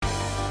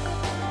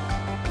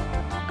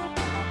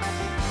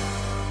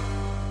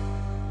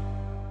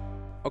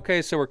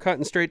Okay, so we're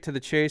cutting straight to the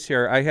chase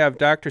here. I have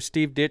Dr.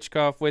 Steve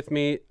Ditchkoff with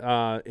me.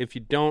 If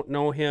you don't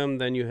know him,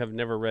 then you have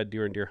never read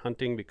Deer and Deer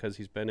Hunting because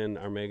he's been in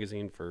our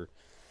magazine for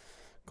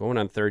going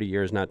on 30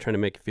 years, not trying to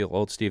make you feel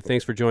old. Steve,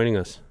 thanks for joining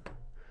us.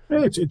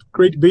 Hey, it's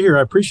great to be here.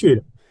 I appreciate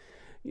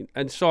it.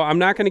 And so I'm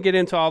not going to get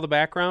into all the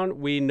background.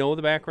 We know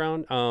the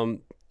background.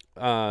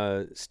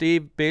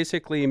 Steve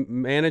basically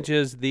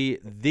manages the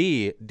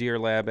Deer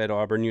Lab at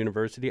Auburn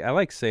University. I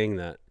like saying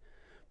that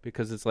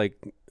because it's like,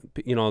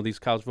 these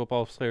college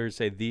football players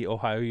say the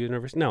Ohio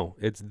University. No,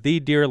 it's the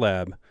Deer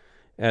Lab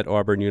at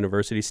Auburn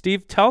University.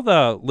 Steve, tell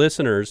the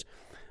listeners,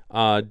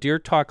 Deer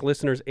Talk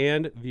listeners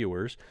and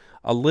viewers,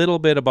 a little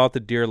bit about the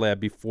Deer Lab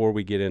before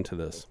we get into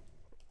this.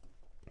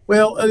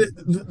 Well,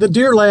 the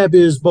Deer Lab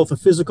is both a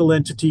physical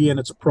entity and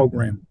it's a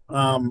program.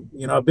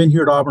 I've been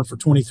here at Auburn for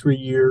 23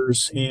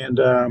 years, and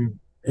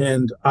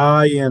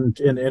I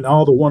and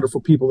all the wonderful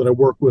people that I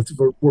work with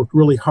worked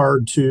really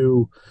hard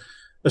to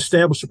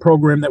establish a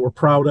program that we're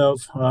proud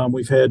of.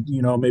 We've had,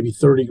 maybe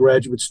 30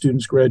 graduate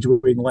students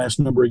graduate in the last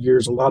number of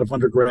years, a lot of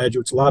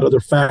undergraduates, a lot of other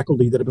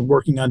faculty that have been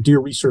working on deer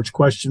research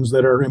questions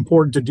that are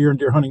important to deer and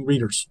deer hunting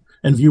readers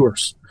and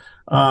viewers.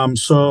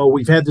 So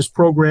we've had this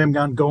program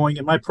ongoing,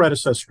 and my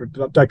predecessor,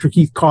 Dr.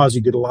 Keith Causey,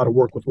 did a lot of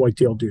work with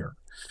whitetail deer.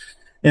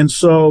 And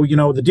so,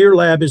 the Deer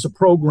Lab is a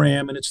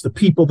program, and it's the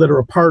people that are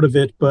a part of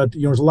it. But,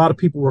 there's a lot of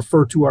people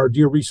refer to our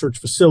deer research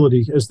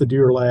facility as the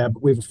Deer Lab.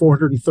 We have a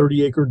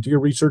 430-acre deer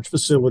research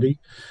facility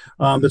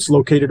that's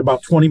located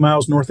about 20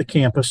 miles north of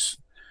campus.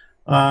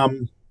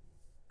 And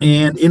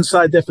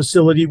inside that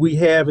facility, we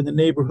have in the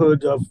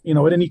neighborhood of,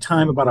 at any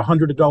time about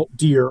 100 adult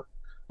deer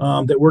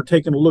that we're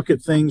taking a look at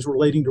things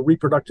relating to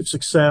reproductive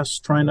success,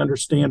 trying to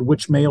understand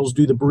which males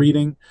do the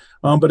breeding.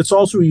 But it's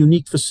also a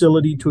unique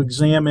facility to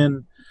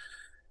examine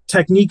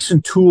techniques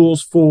and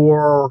tools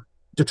for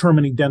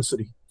determining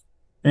density.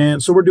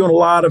 And so we're doing a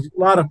lot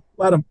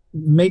of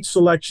mate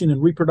selection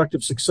and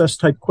reproductive success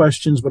type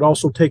questions, but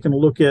also taking a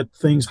look at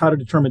things, how to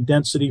determine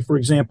density. For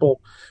example,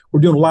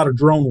 we're doing a lot of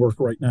drone work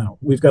right now.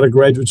 We've got a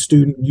graduate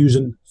student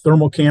using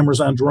thermal cameras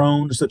on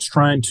drones that's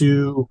trying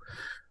to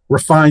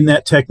refine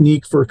that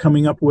technique for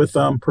coming up with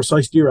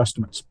precise deer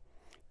estimates.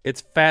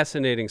 It's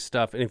fascinating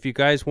stuff. And if you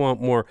guys want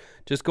more,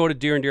 just go to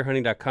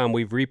deeranddeerhunting.com.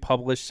 We've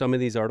republished some of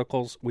these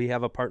articles. We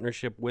have a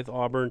partnership with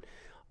Auburn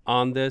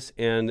on this,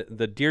 and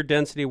the deer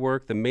density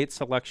work, the mate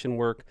selection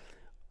work,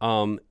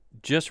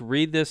 just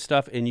read this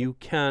stuff, and you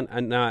can,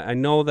 and I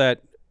know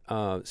that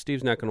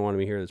Steve's not going to want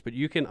me to hear this, but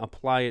you can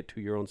apply it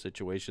to your own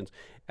situations,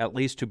 at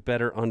least to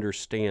better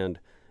understand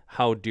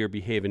how deer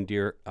behave and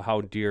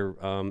how deer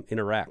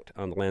interact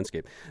on the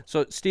landscape.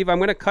 So, Steve, I'm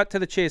going to cut to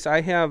the chase.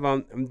 I have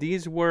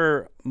these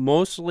were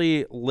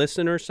mostly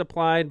listener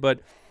supplied, but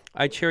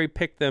I cherry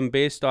picked them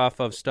based off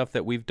of stuff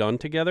that we've done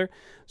together.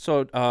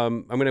 So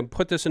I'm going to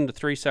put this into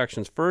three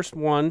sections. First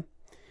one,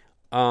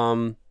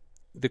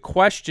 the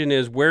question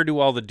is, where do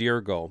all the deer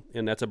go?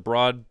 And that's a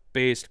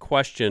broad-based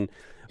question,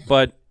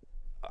 but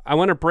I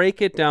want to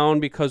break it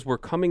down because we're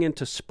coming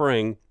into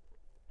spring,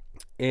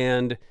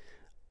 and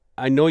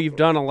I know you've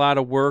done a lot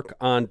of work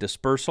on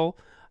dispersal,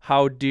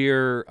 how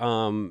deer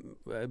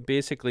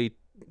basically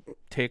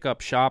take up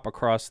shop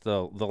across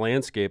the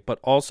landscape, but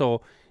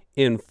also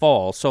in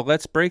fall. So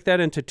let's break that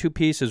into two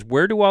pieces.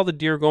 Where do all the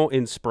deer go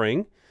in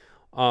spring?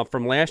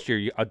 From last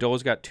year, a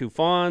doe's got two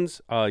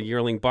fawns, a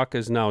yearling buck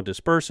is now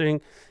dispersing,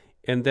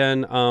 and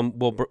then I'm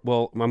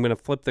going to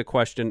flip the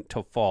question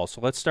to fall. So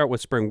let's start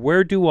with spring.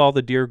 Where do all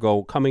the deer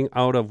go coming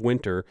out of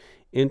winter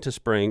into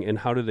spring, and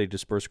how do they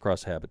disperse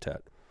across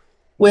habitat?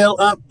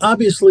 Well,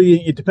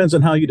 obviously, it depends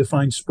on how you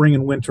define spring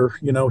and winter.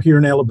 Here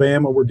in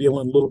Alabama, we're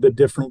dealing a little bit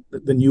different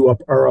than you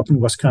are up in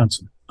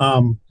Wisconsin.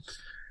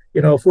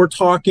 If we're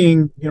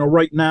talking,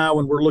 right now,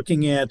 and we're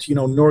looking at,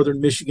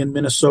 northern Michigan,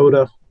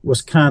 Minnesota,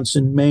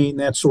 Wisconsin, Maine,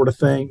 that sort of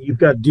thing, you've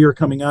got deer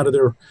coming out of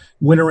their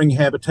wintering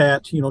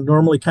habitat,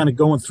 normally kind of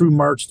going through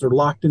March. They're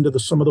locked into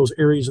some of those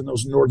areas in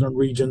those northern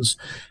regions.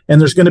 And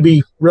there's going to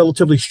be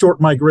relatively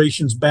short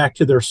migrations back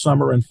to their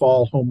summer and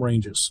fall home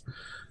ranges.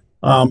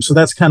 So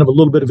that's kind of a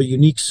little bit of a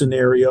unique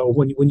scenario.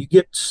 When you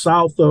get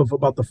south of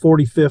about the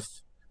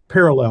 45th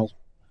parallel,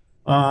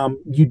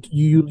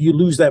 you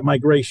lose that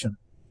migration,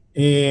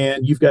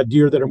 and you've got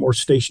deer that are more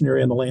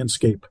stationary on the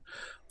landscape.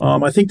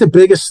 I think the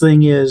biggest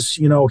thing is,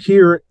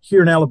 here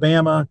in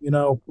Alabama,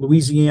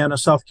 Louisiana,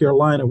 South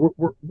Carolina,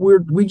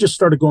 we just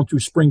started going through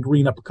spring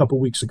green up a couple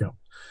of weeks ago.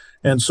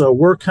 And so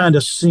we're kind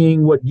of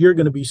seeing what you're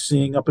going to be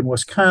seeing up in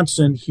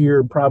Wisconsin here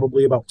in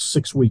probably about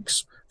 6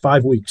 weeks,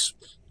 5 weeks.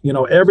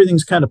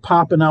 Everything's kind of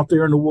popping out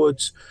there in the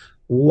woods.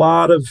 A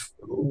lot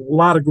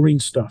of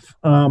green stuff.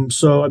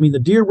 So, the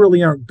deer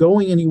really aren't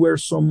going anywhere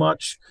so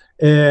much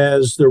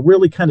as they're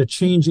really kind of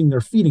changing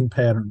their feeding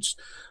patterns.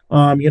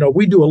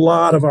 We do a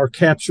lot of our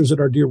captures at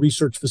our deer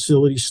research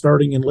facility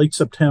starting in late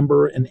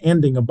September and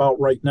ending about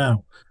right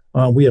now.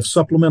 We have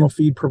supplemental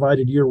feed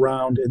provided year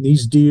round, and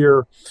these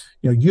deer,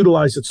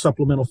 utilize its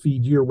supplemental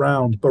feed year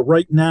round. But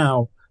right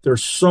now,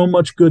 there's so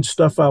much good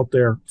stuff out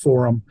there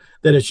for them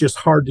that it's just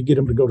hard to get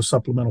them to go to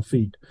supplemental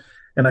feed.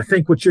 And I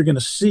think what you're going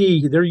to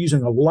see, they're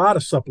using a lot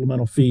of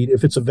supplemental feed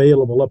if it's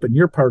available up in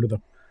your part of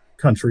the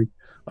country.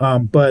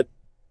 But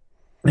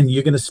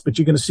you're going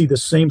to see the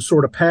same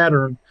sort of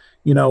pattern,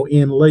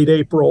 in late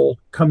April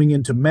coming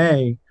into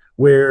May,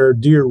 where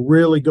deer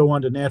really go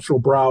onto natural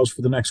browse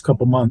for the next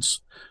couple months.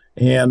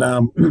 And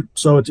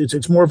so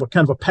it's more of a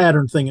kind of a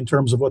pattern thing in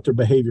terms of what their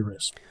behavior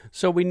is.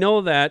 So we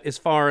know that as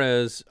far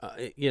as,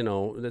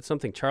 that's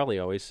something Charlie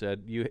always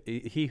said,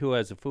 he who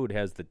has the food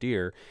has the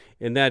deer.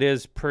 And that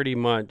is pretty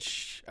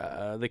much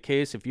the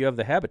case if you have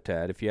the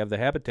habitat. If you have the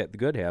habitat, the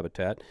good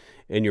habitat,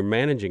 and you're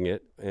managing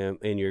it,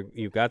 and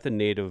you've got the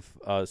native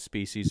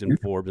species and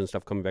forbs and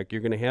stuff coming back,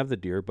 you're going to have the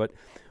deer. But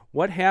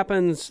what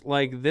happens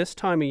like this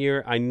time of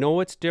year, I know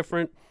it's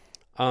different.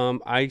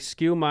 I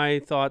skew my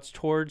thoughts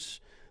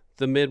towards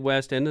the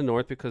Midwest and the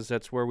North because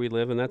that's where we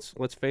live, and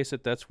let's face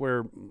it, that's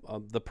where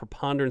the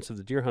preponderance of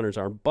the deer hunters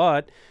are.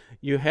 But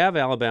you have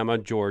Alabama,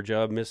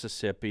 Georgia,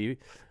 Mississippi,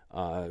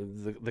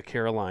 the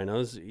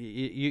Carolinas,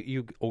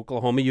 you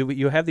Oklahoma.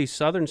 You have these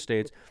southern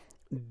states.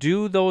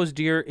 Do those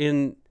deer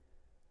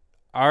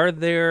are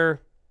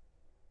there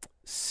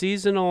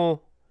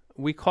seasonal?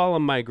 We call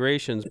them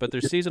migrations, but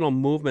they're seasonal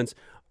movements.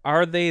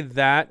 Are they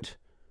that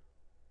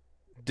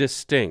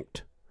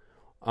distinct?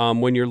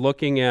 When you're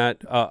looking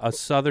at a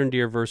southern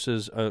deer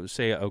versus,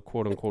 say, a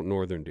quote-unquote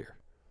northern deer?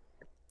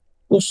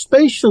 Well,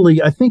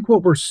 spatially, I think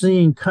what we're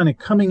seeing kind of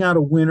coming out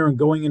of winter and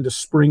going into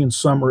spring and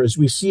summer is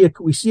we see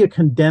a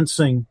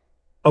condensing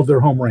of their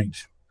home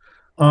range.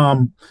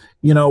 I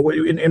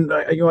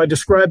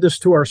describe this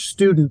to our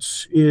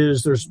students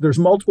is there's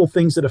multiple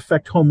things that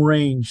affect home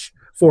range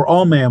for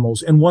all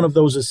mammals, and one of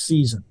those is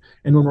season.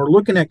 And when we're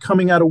looking at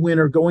coming out of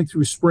winter, going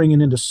through spring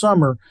and into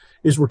summer,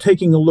 is we're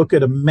taking a look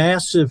at a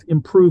massive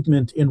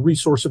improvement in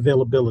resource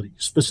availability,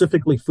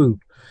 specifically food.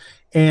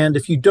 And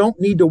if you don't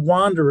need to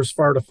wander as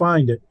far to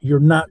find it, you're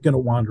not going to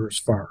wander as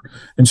far.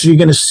 And so you're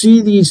going to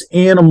see these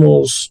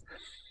animals,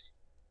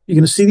 you're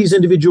going to see these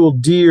individual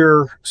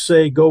deer,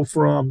 say, go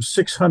from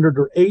 600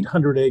 or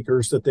 800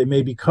 acres that they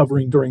may be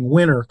covering during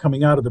winter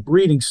coming out of the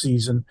breeding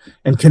season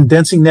and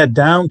condensing that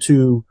down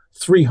to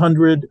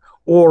 300,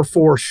 or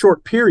for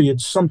short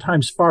periods,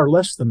 sometimes far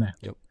less than that.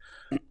 Yep.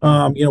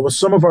 With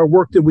some of our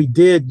work that we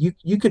did,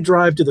 you could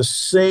drive to the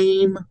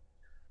same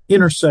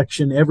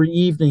intersection every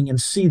evening and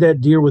see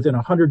that deer within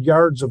 100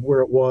 yards of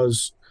where it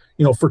was,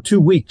 for 2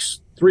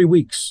 weeks, 3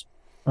 weeks.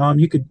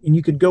 You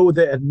could go with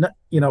it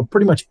at,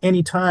 pretty much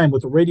any time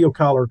with a radio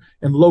collar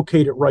and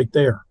locate it right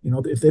there.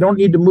 If they don't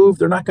need to move,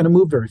 they're not going to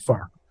move very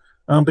far.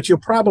 But you'll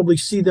probably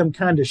see them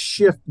kind of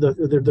shift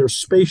their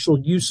spatial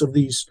use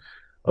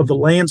of the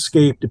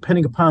landscape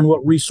depending upon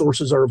what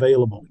resources are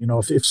available.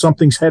 If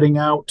something's heading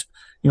out,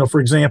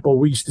 for example,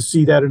 we used to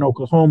see that in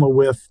Oklahoma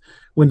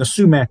when the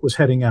sumac was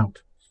heading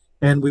out,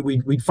 and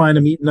we'd find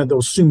them eating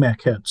those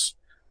sumac heads.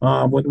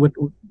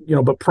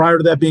 But prior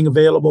to that being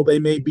available, they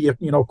may be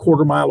a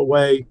quarter mile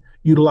away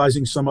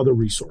utilizing some other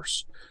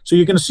resource. So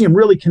you're going to see them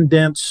really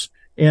condense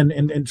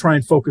and try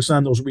and focus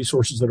on those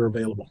resources that are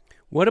available.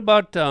 What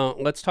about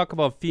let's talk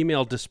about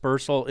female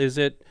dispersal? Is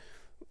it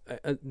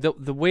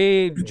the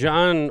way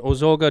John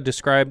Ozoga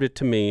described it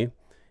to me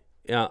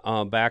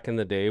back in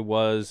the day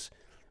was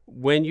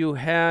when you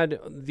had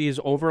these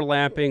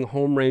overlapping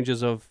home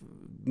ranges of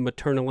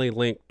maternally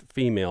linked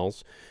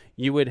females,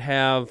 you would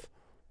have,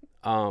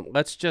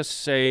 let's just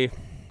say,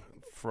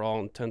 for all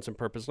intents and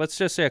purposes, let's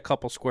just say a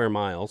couple square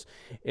miles.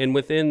 And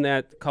within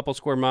that couple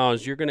square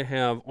miles, you're going to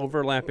have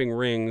overlapping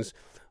rings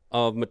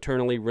of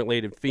maternally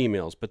related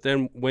females. But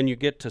then when you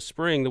get to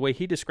spring, the way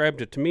he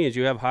described it to me is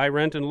you have high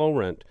rent and low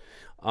rent.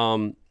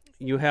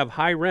 You have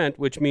high rent,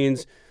 which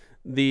means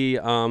the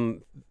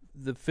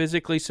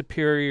physically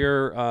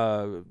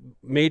superior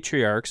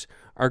matriarchs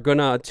are going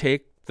to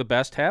take the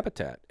best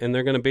habitat, and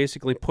they're going to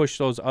basically push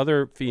those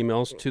other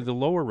females to the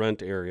lower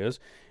rent areas.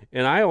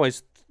 And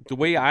the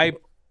way I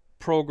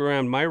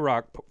programmed my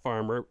rock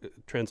farmer,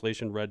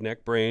 translation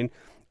redneck brain,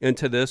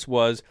 into this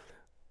was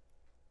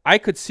I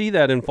could see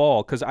that in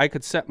fall because I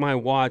could set my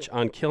watch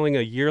on killing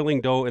a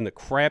yearling doe in the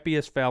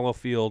crappiest fallow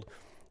field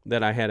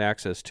that I had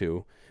access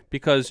to,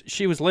 because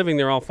she was living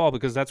there all fall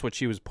because that's what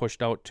she was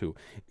pushed out to.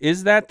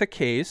 Is that the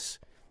case?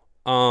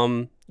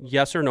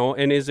 Yes or no?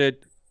 And is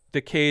it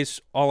the case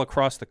all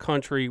across the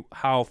country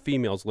how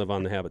females live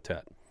on the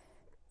habitat?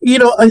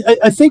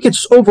 I think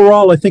it's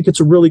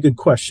a really good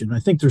question. I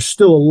think there's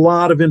still a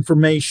lot of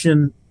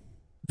information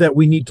that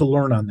we need to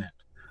learn on that.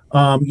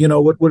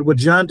 What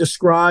John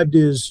described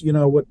is,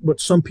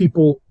 what some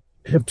people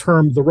have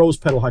termed the rose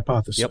petal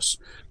hypothesis,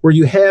 yep, where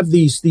you have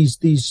these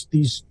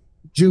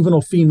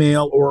juvenile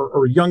female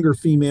or younger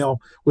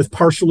female with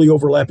partially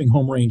overlapping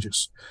home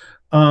ranges.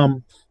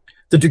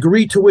 The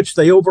degree to which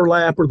they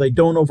overlap or they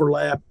don't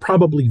overlap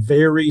probably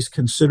varies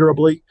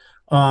considerably.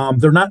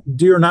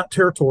 Deer are not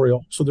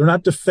territorial, so they're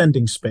not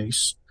defending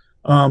space.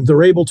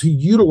 They're able to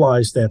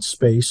utilize that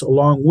space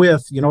along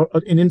with,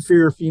 an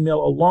inferior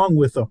female along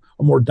with a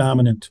more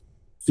dominant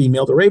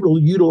female. They're able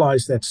to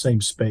utilize that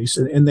same space,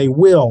 and they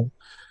will.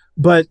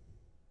 But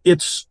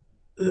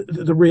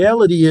the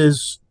reality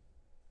is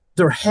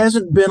there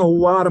hasn't been a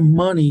lot of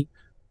money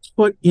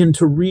put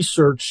into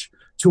research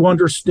to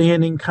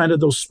understanding kind of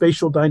those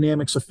spatial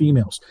dynamics of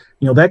females.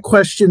 That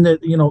question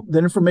that, the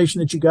information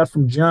that you got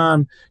from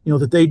John,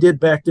 that they did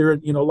back there,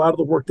 a lot of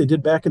the work they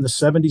did back in the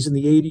 70s and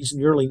the 80s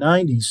and the early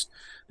 90s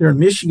there in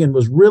Michigan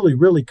was really,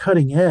 really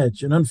cutting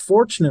edge. And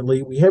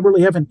unfortunately, we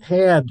really haven't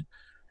had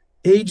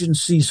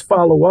agencies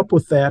follow up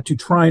with that to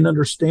try and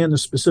understand the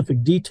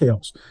specific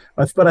details.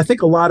 But I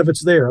think a lot of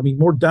it's there. I mean,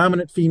 more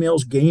dominant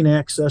females gain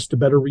access to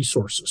better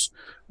resources.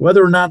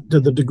 Whether or not to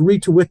the degree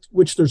to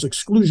which there's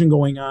exclusion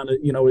going on,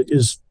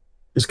 is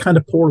kind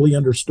of poorly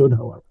understood,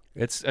 however.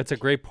 That's a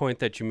great point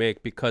that you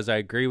make, because I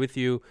agree with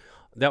you.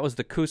 That was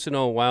the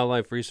Cousino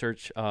Wildlife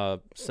Research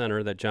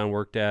Center that John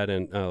worked at,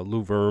 and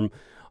Lou Verm,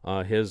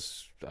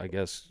 his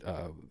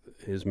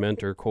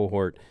mentor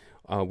cohort,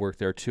 worked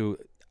there too.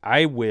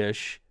 I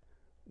wish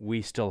we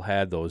still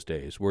had those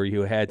days where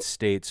you had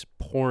states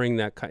pouring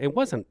that. It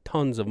wasn't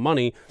tons of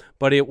money,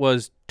 but it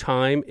was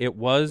time, it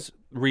was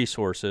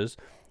resources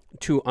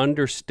to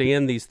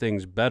understand these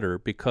things better,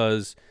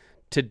 because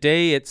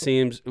today it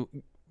seems,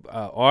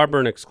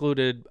 Auburn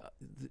excluded,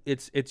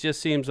 it just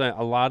seems like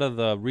a lot of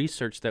the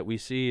research that we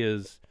see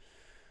is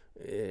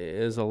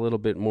a little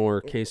bit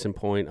more case in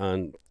point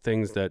on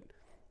things that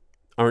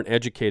aren't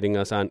educating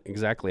us on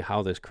exactly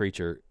how this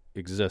creature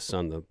exists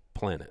on the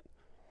planet.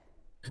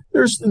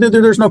 There's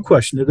no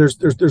question.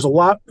 There's a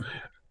lot.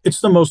 It's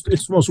the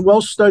most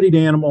well studied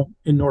animal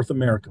in North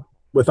America,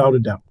 without a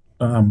doubt.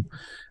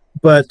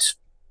 But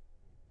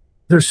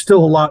there's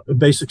still a lot of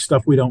basic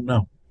stuff we don't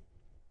know.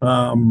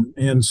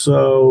 And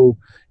so,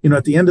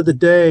 at the end of the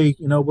day,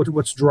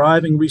 what's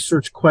driving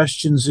research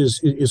questions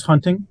is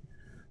hunting,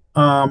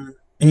 and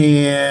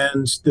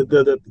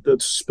the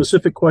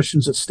specific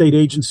questions that state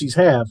agencies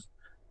have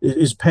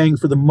is paying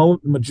for the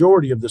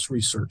majority of this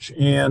research.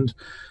 And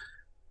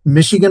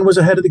Michigan was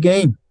ahead of the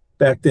game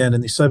back then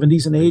in the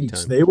 70s and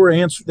 80s.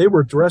 They were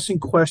addressing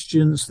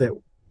questions that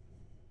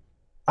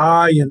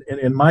I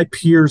and my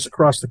peers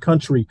across the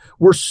country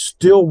were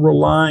still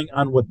relying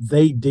on what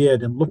they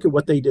did, and look at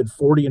what they did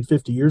 40 and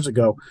 50 years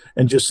ago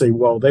and just say,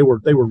 well, they were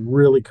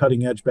really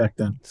cutting edge back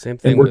then. Same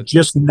thing. And we're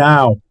just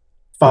now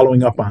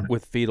following up on it.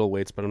 With fetal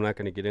weights, but I'm not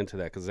going to get into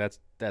that because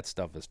that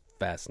stuff is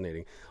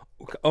fascinating.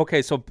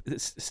 Okay, so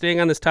staying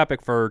on this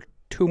topic for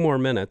 2 more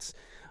minutes.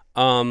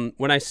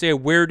 When I say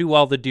where do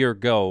all the deer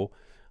go,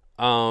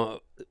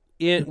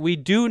 we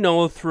do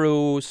know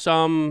through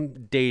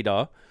some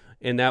data,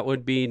 and that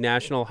would be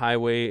National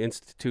Highway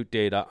Institute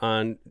data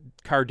on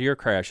car deer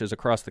crashes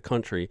across the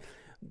country.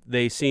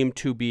 They seem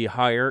to be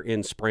higher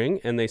in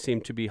spring, and they seem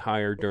to be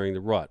higher during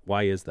the rut.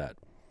 Why is that?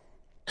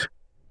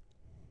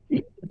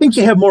 I think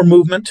you have more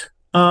movement.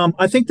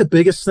 I think the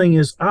biggest thing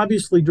is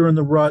obviously during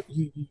the rut,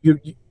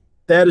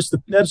 that is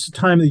the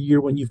time of the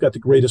year when you've got the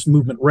greatest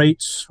movement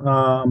rates.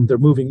 They're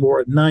moving more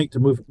at night.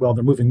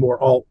 They're moving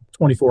more all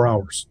 24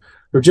 hours.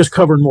 They're just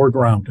covering more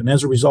ground, and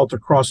as a result, they're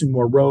crossing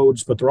more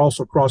roads. But they're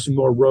also crossing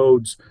more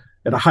roads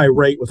at a high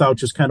rate without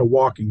just kind of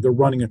walking. They're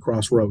running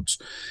across roads.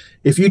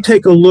 If you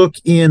take a look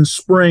in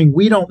spring,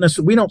 we don't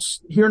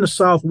here in the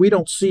South, we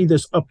don't see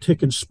this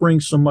uptick in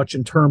spring so much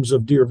in terms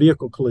of deer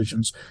vehicle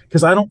collisions,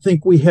 because I don't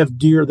think we have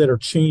deer that are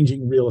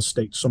changing real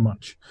estate so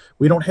much.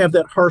 We don't have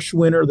that harsh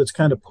winter that's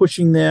kind of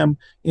pushing them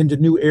into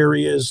new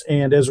areas,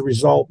 and as a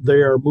result,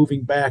 they're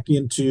moving back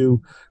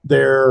into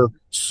their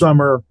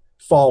summer,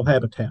 fall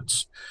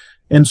habitats.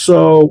 And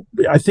so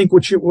I think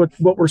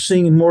what we're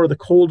seeing in more of the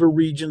colder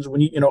regions,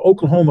 when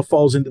Oklahoma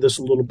falls into this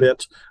a little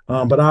bit,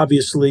 but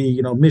obviously,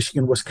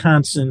 Michigan,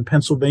 Wisconsin,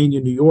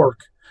 Pennsylvania, New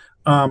York,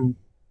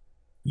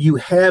 you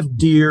have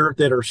deer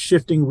that are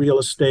shifting real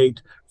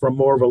estate from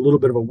more of a little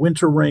bit of a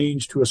winter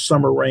range to a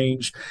summer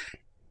range,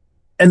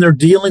 and they're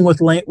dealing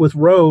with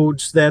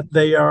roads that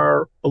they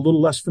are a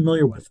little less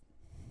familiar with.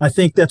 I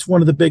think that's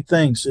one of the big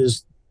things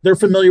is they're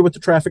familiar with the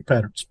traffic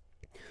patterns.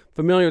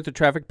 Familiar with the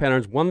traffic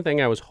patterns. One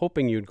thing I was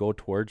hoping you'd go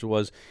towards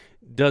was,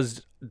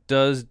 does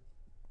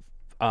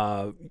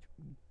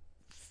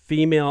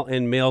female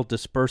and male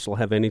dispersal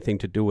have anything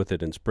to do with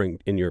it in spring,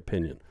 in your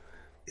opinion?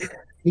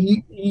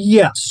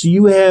 Yes,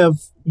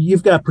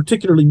 you've got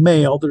particularly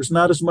male. There's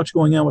not as much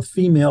going on with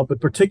female,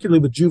 but particularly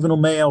with juvenile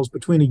males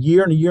between a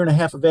year and a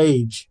half of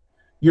age,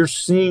 you're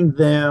seeing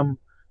them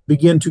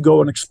begin to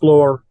go and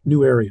explore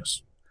new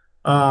areas.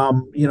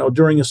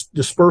 During a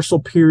dispersal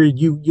period,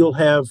 you'll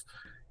have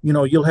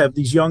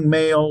these young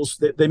males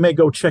that they may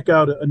go check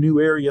out a new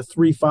area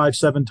 3, 5,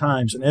 7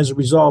 times. And as a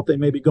result, they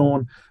may be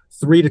going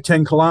 3 to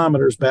 10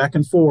 kilometers back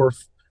and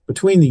forth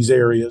between these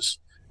areas.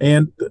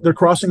 And they're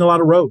crossing a lot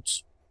of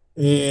roads.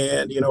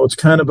 And, it's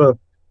kind of a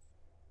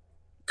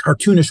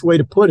cartoonish way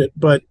to put it,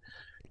 but,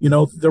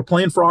 they're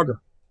playing Frogger.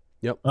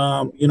 Yep.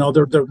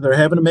 They're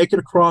having to make it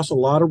across a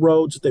lot of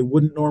roads that they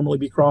wouldn't normally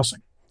be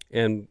crossing.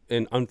 And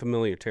in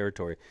unfamiliar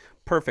territory.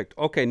 Perfect.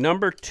 Okay,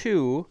 number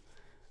 2.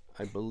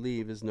 I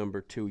believe is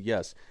number 2.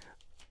 Yes.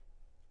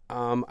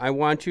 I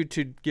want you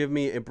to give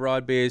me a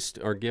broad-based,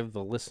 or give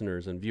the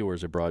listeners and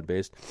viewers a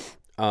broad-based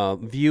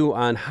view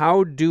on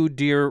how do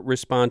deer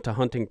respond to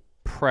hunting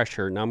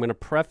pressure. Now, I'm going to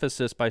preface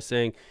this by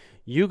saying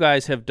you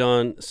guys have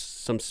done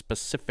some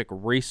specific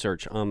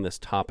research on this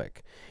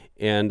topic.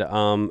 And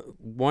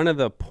one of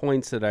the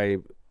points that I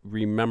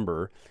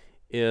remember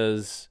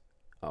is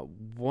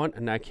one,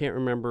 and I can't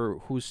remember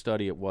whose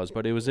study it was,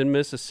 but it was in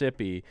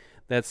Mississippi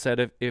that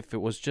said if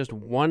it was just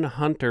one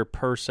hunter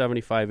per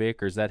 75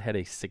 acres, that had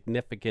a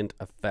significant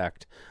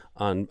effect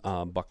on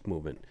buck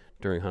movement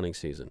during hunting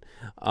season.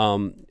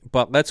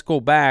 But let's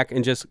go back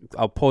and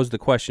I'll pose the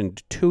question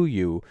to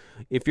you.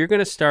 If you're going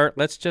to start,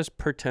 let's just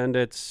pretend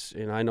it's,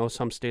 I know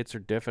some states are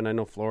different. I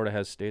know Florida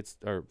has states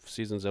or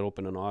seasons that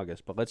open in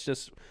August, but let's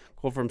just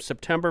go from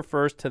September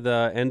 1st to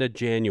the end of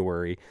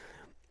January.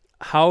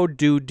 How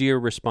do deer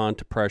respond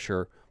to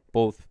pressure,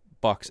 both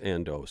bucks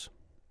and does?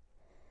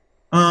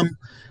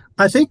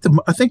 I think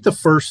the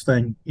first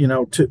thing,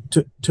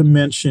 to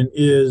mention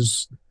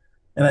is,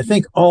 and I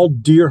think all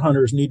deer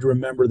hunters need to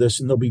remember this,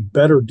 and they'll be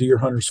better deer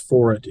hunters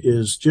for it,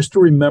 is just to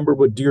remember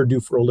what deer do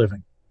for a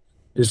living,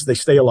 is they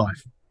stay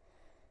alive.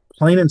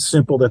 Plain and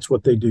simple, that's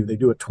what they do. They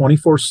do it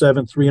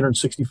 24/7,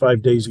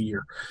 365 days a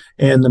year.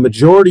 And the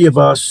majority of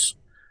us,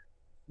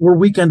 we're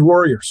weekend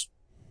warriors.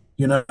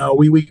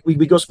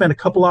 We go spend a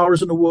couple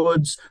hours in the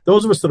woods.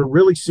 Those of us that are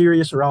really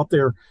serious are out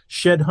there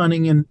shed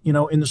hunting in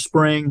the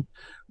spring.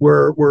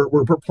 We're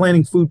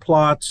planting food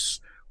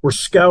plots. We're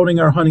scouting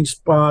our hunting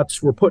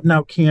spots. We're putting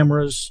out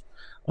cameras.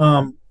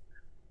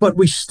 But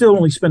we still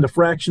only spend a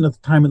fraction of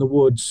the time in the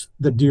woods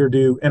that deer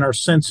do. And our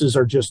senses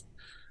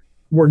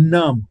we're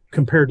numb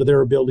compared to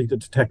their ability to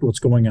detect what's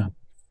going on.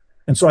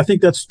 And so I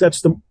think that's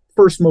the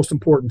first most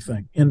important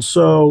thing. And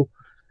so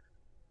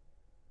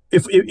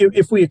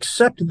if we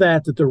accept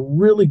that they're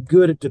really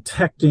good at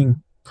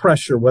detecting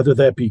pressure, whether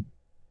that be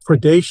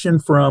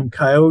predation from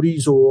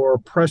coyotes or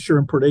pressure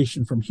and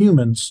predation from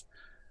humans,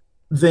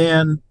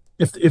 then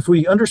if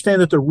we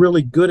understand that they're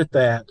really good at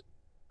that,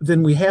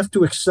 then we have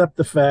to accept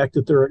the fact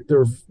that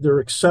they're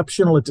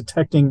exceptional at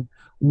detecting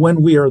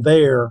when we are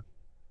there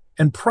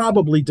and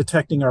probably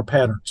detecting our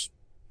patterns.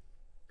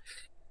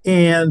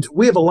 And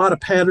we have a lot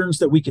of patterns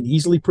that we can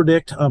easily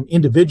predict.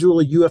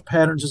 Individually, you have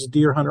patterns as a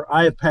deer hunter.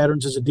 I have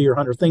patterns as a deer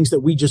hunter, things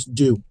that we just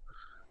do.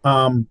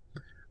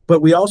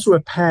 But we also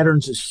have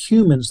patterns as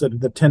humans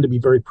that tend to be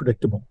very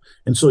predictable.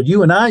 And so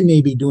you and I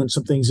may be doing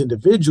some things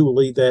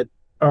individually that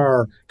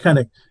are kind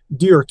of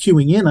deer are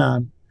cueing in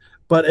on.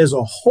 But as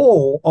a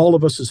whole, all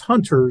of us as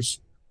hunters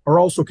are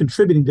also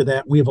contributing to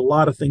that. We have a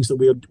lot of things that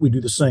we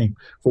do the same.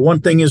 For one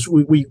thing is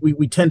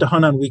we tend to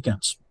hunt on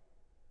weekends.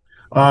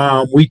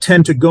 We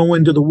tend to go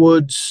into the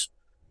woods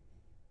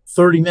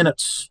 30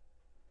 minutes,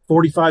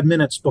 45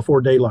 minutes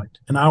before daylight,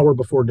 an hour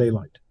before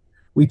daylight.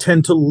 We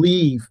tend to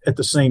leave at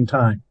the same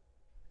time.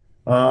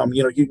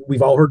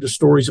 We've all heard the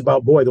stories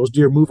about, boy, those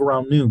deer move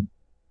around noon.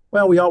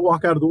 Well, we all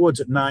walk out of the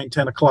woods at 9,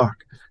 10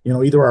 o'clock.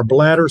 Either our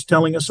bladder's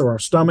telling us or our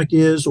stomach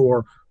is,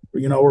 or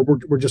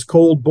we're just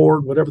cold,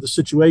 bored, whatever the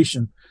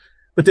situation.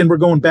 But then we're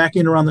going back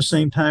in around the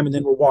same time, and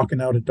then we're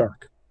walking out at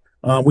dark.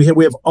 We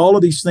have all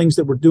of these things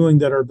that we're doing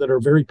that are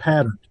very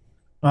patterned.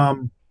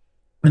 And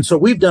so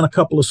we've done a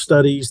couple of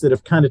studies that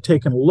have kind of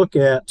taken a look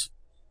at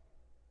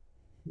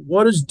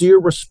what is deer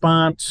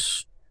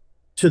response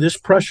to this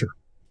pressure,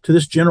 to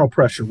this general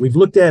pressure. We've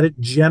looked at it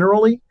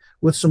generally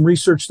with some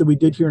research that we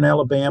did here in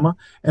Alabama,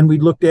 and we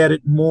looked at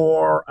it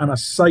more on a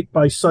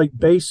site-by-site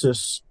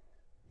basis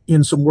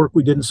in some work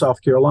we did in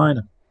South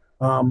Carolina.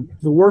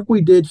 The work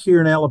we did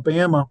here in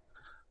Alabama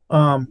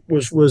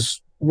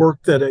was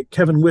work that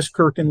Kevin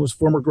Wiskirchen was a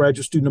former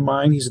graduate student of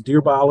mine. He's a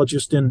deer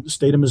biologist in the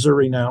state of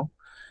Missouri now.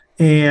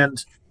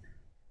 And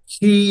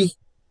he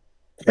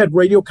had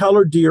radio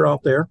collared deer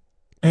out there.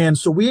 And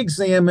so we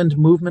examined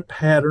movement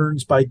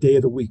patterns by day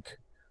of the week.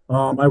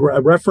 I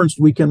referenced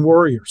weekend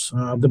warriors.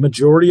 The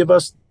majority of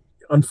us,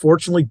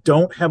 unfortunately,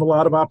 don't have a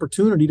lot of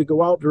opportunity to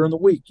go out during the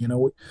week,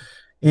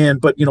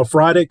 But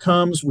Friday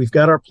comes, we've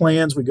got our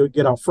plans. We go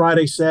get out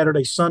Friday,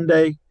 Saturday,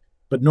 Sunday,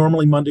 but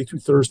normally Monday through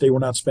Thursday, we're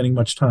not spending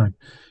much time.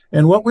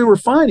 And what we were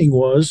finding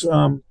was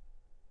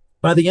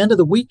by the end of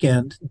the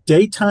weekend,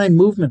 daytime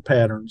movement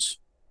patterns,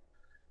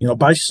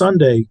 by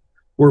Sunday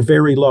were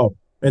very low,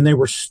 and they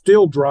were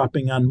still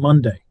dropping on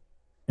Monday.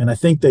 And I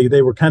think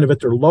they were kind of at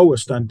their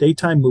lowest on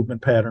daytime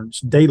movement patterns,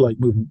 daylight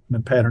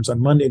movement patterns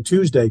on Monday and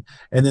Tuesday.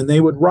 And then they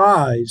would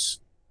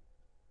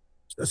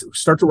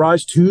start to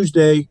rise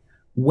Tuesday,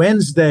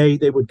 Wednesday.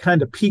 They would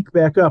kind of peak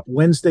back up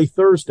Wednesday,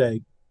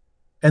 Thursday.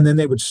 And then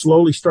they would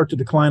slowly start to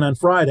decline on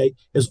Friday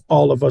as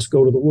all of us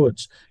go to the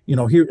woods.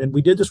 Here, and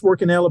we did this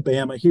work in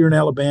Alabama. Here in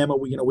Alabama,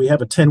 we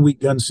have a 10-week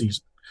gun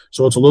season.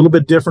 So it's a little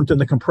bit different than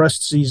the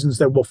compressed seasons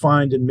that we'll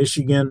find in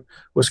Michigan,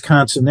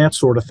 Wisconsin, that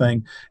sort of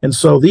thing. And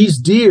so these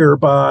deer,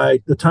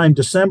 by the time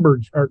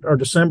our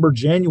December,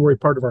 January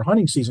part of our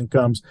hunting season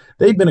comes,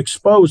 they've been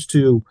exposed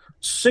to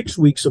 6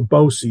 weeks of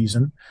bow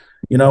season,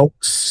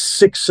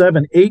 6,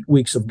 7, 8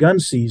 weeks of gun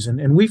season,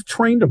 and we've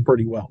trained them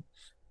pretty well.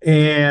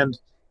 And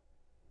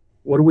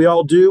what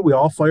do? We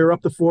all fire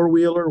up the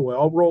four-wheeler. We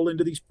all roll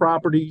into these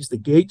properties. The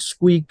gate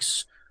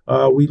squeaks.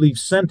 We leave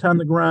scent on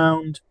the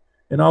ground.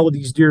 And all of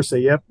these deer say,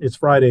 yep, it's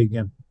Friday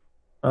again.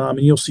 and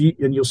you'll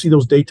see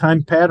those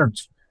daytime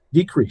patterns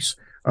decrease.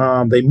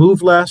 They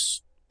move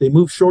less, they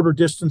move shorter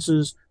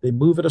distances, they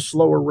move at a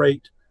slower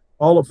rate,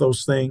 all of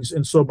those things.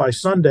 And so by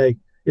Sunday,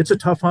 it's a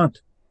tough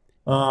hunt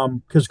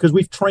because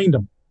we've trained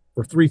them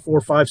for 3,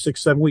 4, 5,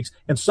 6, 7 weeks.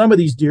 And some of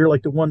these deer,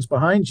 like the ones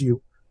behind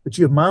you that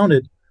you have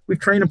mounted, we've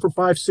trained them for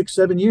 5, 6,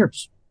 7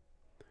 years.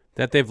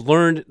 That they've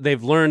learned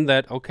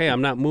that, okay,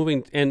 I'm not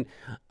moving. And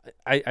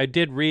I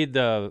did read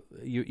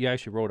you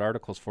actually wrote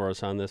articles for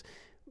us on this.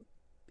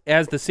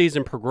 As the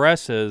season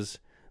progresses,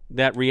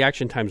 that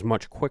reaction time's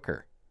much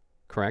quicker,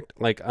 correct?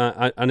 Like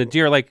on a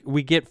deer, like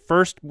we get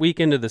first week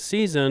into the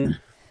season,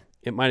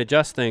 it might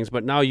adjust things,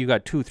 but now you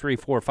got 2, 3,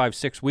 4, 5,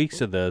 6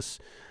 weeks of this.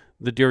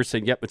 The deer say,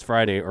 "Yep, it's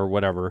Friday" or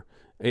whatever.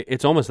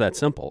 It's almost that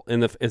simple.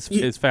 And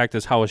its fact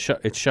is how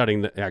it's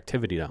shutting the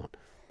activity down.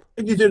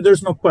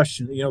 There's no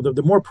question.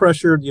 The more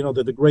pressure,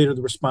 the greater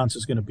the response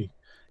is going to be.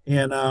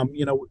 And I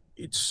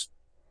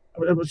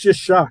was just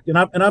shocked.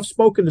 And I've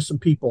spoken to some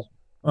people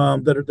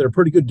that are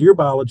pretty good deer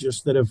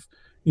biologists that have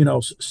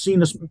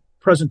seen us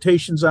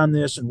presentations on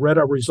this and read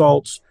our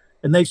results.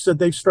 And they've said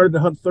they've started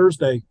to hunt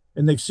Thursday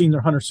and they've seen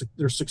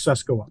their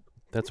success go up.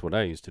 That's what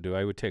I used to do.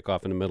 I would take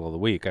off in the middle of the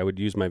week. I would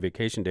use my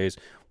vacation days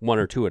 1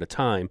 or 2 at a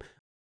time.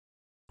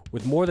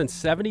 With more than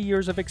 70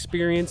 years of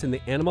experience in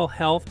the animal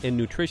health and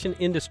nutrition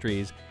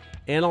industries,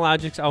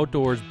 Analogics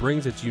Outdoors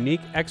brings its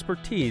unique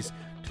expertise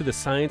to the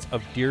science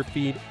of deer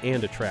feed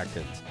and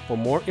attractants. For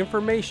more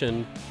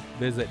information,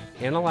 visit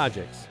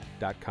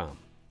analogics.com.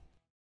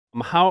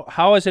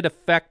 How is it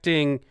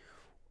affecting,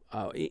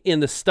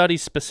 in the study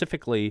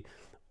specifically,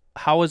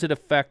 is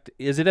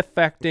it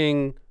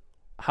affecting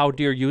how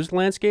deer use the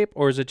landscape,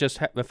 or is it just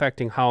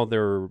affecting how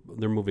they're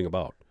moving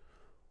about?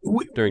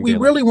 We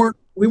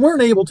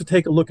weren't able to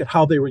take a look at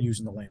how they were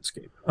using the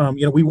landscape.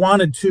 We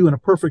wanted to. In a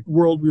perfect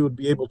world, we would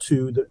be able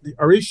to.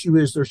 Our issue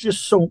is there's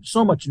just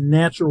so much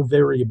natural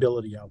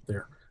variability out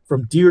there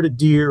from deer to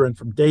deer and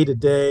from day to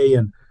day.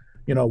 And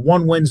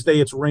one Wednesday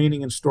it's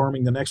raining and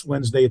storming, the next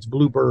Wednesday it's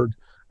bluebird.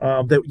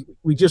 That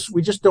we just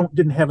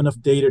didn't have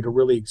enough data to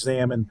really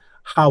examine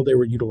how they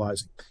were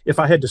utilizing. If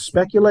I had to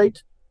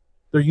speculate,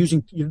 they're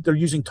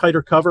using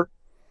tighter cover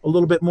a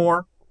little bit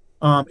more.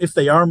 If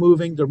they are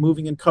moving, they're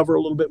moving in cover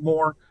a little bit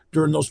more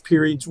during those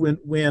periods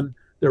when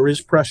there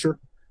is pressure.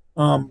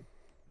 But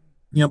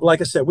like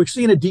I said, we're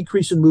seeing a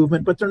decrease in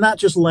movement, but they're not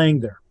just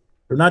laying there.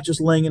 They're not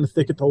just laying in the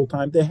thicket the whole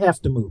time. They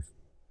have to move.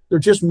 They're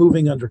just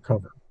moving under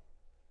cover.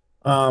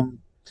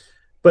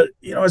 But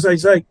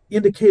as I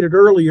indicated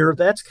earlier,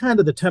 that's kind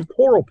of the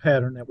temporal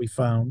pattern that we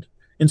found.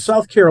 In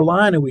South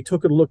Carolina, we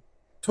took a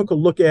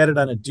look at it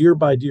on a deer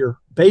by deer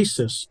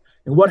basis,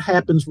 and what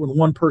happens when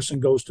one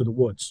person goes to the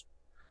woods.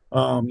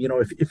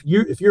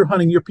 If you're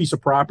hunting your piece of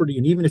property,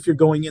 and even if you're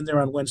going in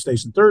there on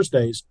Wednesdays and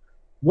Thursdays,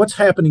 what's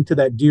happening to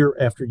that deer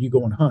after you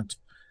go and hunt?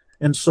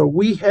 And so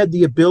we had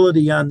the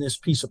ability on this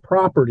piece of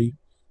property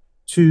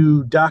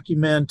to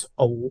document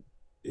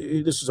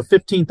this is a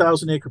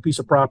 15,000 acre piece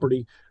of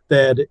property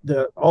that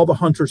all the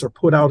hunters are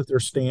put out at their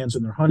stands,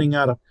 and they're hunting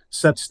out of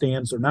set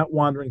stands. They're not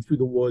wandering through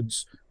the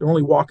woods. They're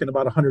only walking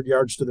about 100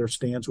 yards to their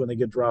stands when they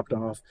get dropped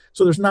off.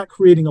 So there's not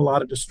creating a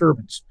lot of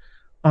disturbance.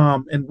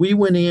 And we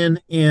went in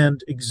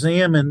and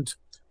examined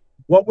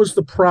what was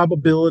the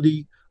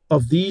probability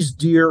of these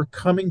deer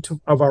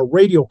of our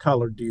radio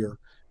collared deer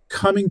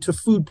coming to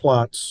food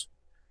plots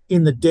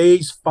in the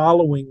days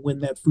following when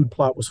that food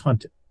plot was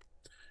hunted.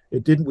 We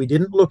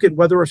didn't look at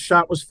whether a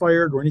shot was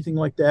fired or anything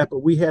like that, but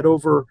we had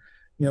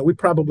we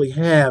probably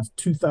have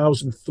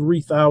 2,000,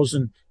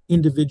 3,000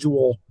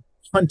 individual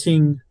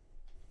hunting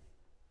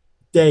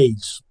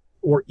days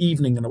or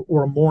evening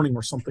or a morning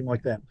or something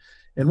like that.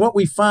 And what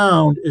we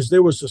found is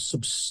there was a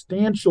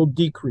substantial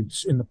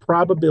decrease in the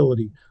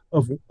probability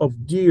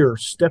of deer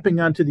stepping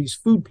onto these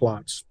food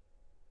plots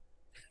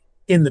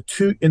in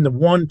the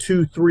 1,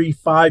 2, 3,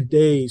 5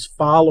 days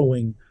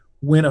following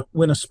when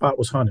a spot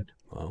was hunted.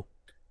 Wow.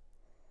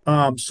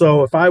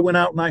 So if I went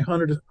out and I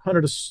hunted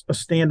a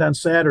stand on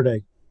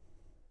Saturday,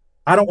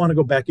 I don't want to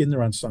go back in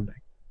there on Sunday.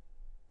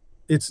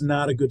 It's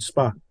not a good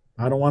spot.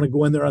 I don't want to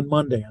go in there on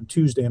Monday, on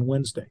Tuesday, and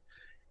Wednesday.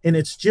 And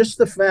it's just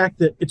the fact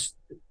that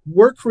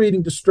we're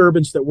creating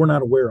disturbance that we're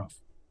not aware of.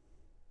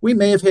 We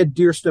may have had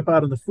deer step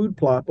out on the food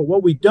plot, but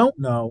what we don't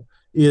know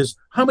is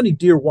how many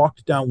deer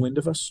walked downwind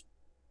of us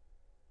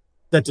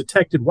that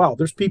detected, wow,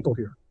 there's people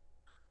here.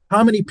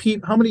 How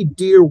many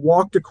deer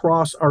walked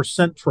across our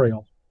scent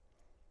trail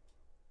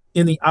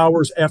in the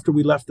hours after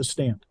we left the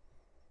stand,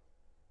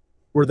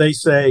 where they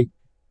say,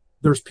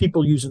 there's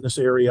people using this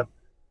area.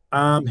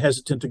 I'm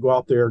hesitant to go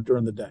out there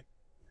during the day.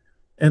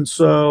 And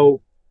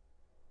so,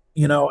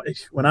 when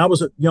I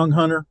was a young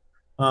hunter,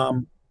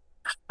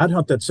 I'd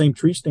hunt that same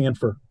tree stand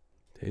for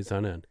days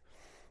on end,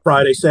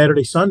 Friday,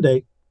 Saturday,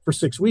 Sunday for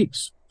 6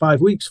 weeks,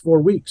 5 weeks,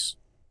 4 weeks.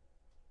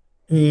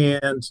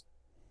 And,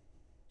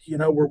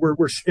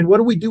 we're and what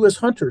do we do as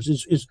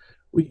hunters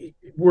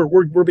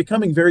we're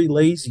becoming very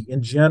lazy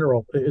in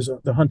general as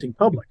the hunting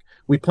public.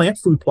 We plant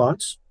food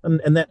plots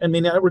and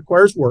that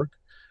requires work.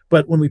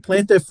 But when we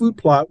plant that food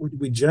plot,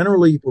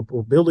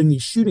 we're building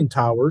these shooting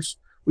towers.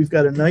 We've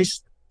got a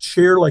nice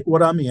chair like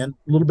what I'm in,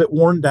 a little bit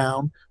worn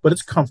down, but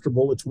it's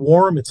comfortable. It's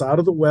warm. It's out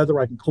of the weather.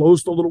 I can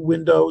close the little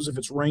windows if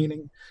it's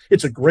raining.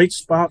 It's a great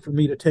spot for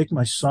me to take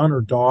my son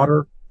or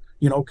daughter,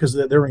 because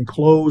they're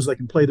enclosed. They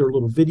can play their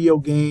little video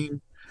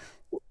game.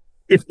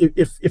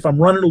 If I'm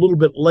running a little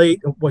bit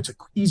late, what's an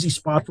easy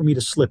spot for me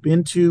to slip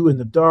into in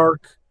the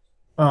dark,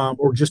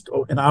 or just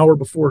an hour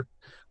before.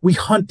 We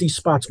hunt these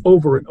spots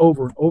over and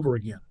over and over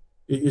again.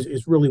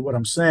 Is really what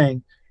I'm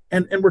saying,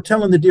 and we're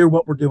telling the deer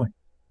what we're doing.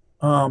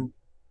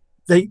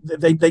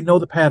 They know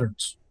the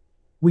patterns.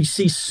 We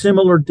see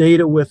similar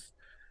data with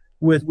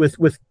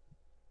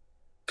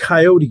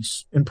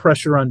coyotes and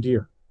pressure on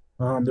deer.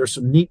 There's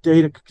some neat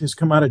data has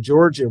come out of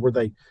Georgia where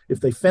if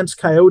they fence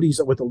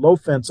coyotes with a low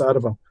fence out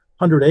of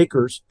 100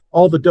 acres,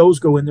 all the does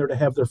go in there to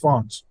have their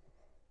fawns.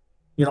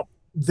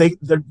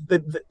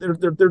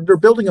 They're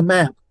building a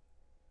map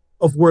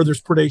of where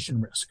there's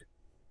predation risk,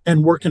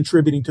 and we're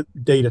contributing to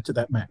data to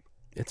that map.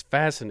 It's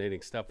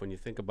fascinating stuff when you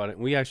think about it.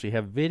 We actually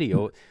have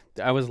video.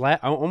 I'm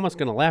almost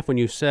going to laugh when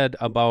you said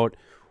about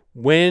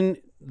when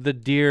the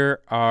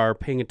deer are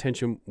paying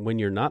attention when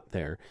you're not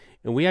there.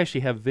 And we actually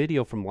have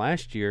video from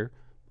last year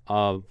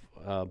of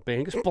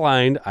Banks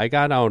blind I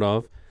got out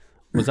of,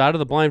 was out of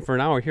the blind for an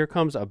hour. Here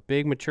comes a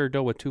big mature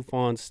doe with 2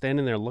 fawns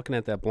standing there looking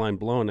at that blind,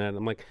 blowing at it.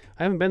 I'm like,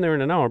 I haven't been there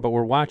in an hour, but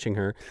we're watching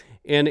her.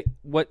 And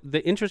what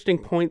the interesting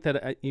point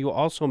that you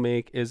also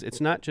make is it's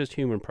not just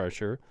human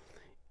pressure.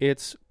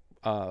 It's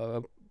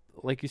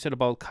like you said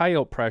about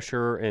coyote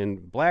pressure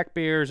and black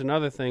bears and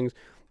other things.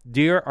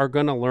 Deer are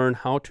going to learn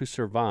how to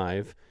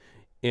survive.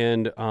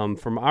 And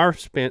from our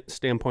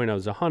standpoint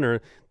as a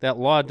hunter, that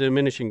law of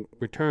diminishing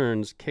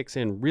returns kicks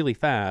in really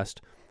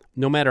fast,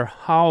 no matter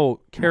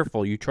how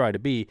careful you try to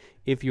be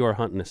if you are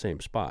hunting the same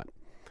spot.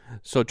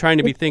 So trying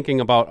to be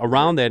thinking about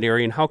around that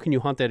area and how can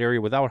you hunt that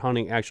area without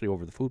hunting actually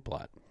over the food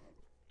plot.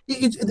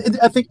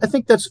 I think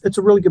it's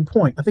a really good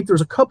point. I think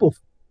there's a couple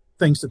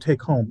things to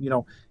take home.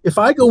 If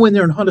I go in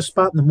there and hunt a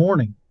spot in the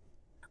morning,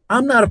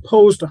 I'm not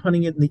opposed to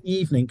hunting it in the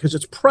evening because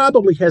it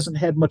probably hasn't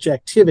had much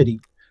activity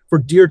for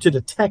deer to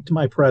detect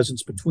my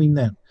presence between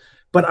then.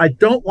 But I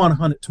don't want to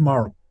hunt it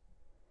tomorrow.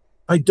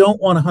 I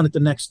don't want to hunt it the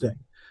next day.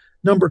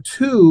 Number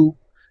two,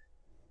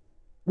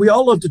 we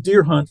all love to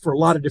deer hunt for a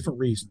lot of different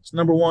reasons.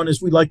 Number one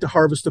is we like to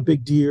harvest a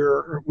big deer,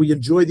 or we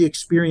enjoy the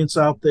experience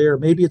out there.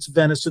 Maybe it's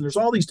venison. There's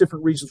all these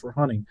different reasons for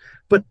hunting,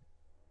 but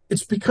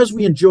it's because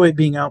we enjoy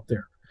being out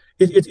there.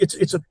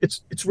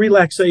 It's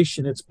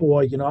relaxation. It's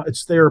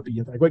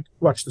therapy. I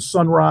watch the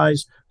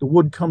sunrise, the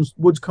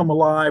woods come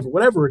alive, or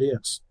whatever it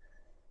is.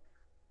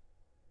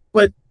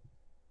 But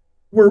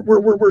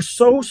we're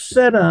so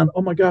set on,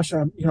 oh my gosh,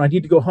 I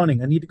need to go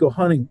hunting. I need to go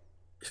hunting.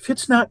 If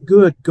it's not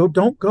good,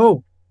 don't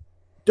go.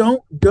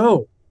 Don't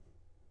go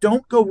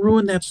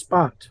ruin that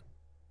spot.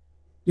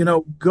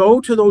 Go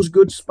to those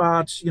good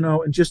spots,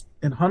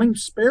 and hunting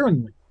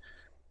sparingly.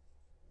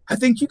 I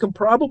think you can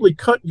probably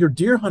cut your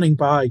deer hunting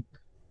by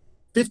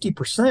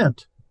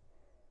 50%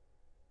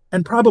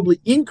 and probably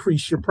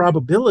increase your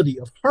probability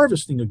of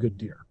harvesting a good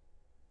deer.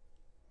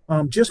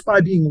 Just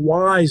by being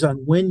wise on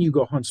when you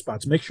go hunt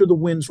spots. Make sure the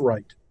wind's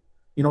right.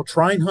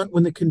 Try and hunt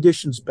when the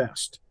condition's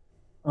best.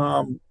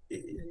 I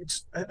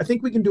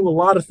think we can do a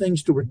lot of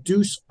things to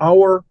reduce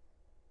the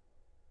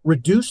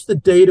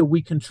data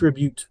we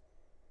contribute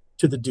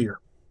to the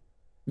deer.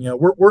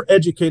 We're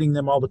educating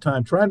them all the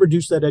time. Try and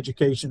reduce that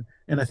education,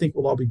 and I think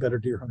we'll all be better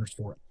deer hunters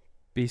for it.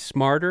 Be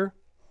smarter,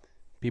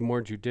 be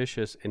more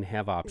judicious, and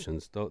have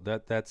options.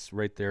 That's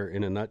right there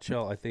in a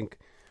nutshell. I think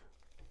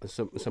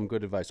some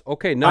good advice.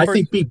 Okay, I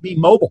think be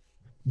mobile.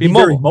 Be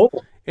very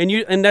mobile.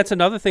 And that's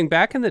another thing.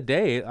 Back in the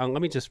day,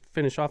 let me just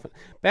finish off.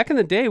 Back in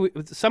the day,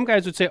 some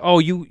guys would say, "Oh,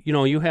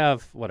 you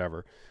have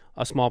whatever,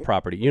 a small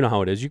property. You know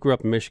how it is. You grew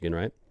up in Michigan,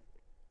 right?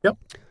 Yep.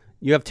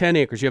 You have 10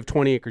 acres. You have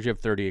 20 acres. You have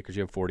 30 acres.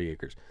 You have 40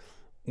 acres.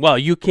 Well,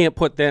 you can't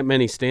put that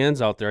many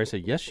stands out there." I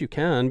said, "Yes, you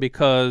can,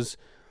 because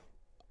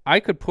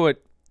I could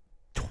put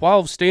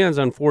 12 stands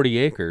on 40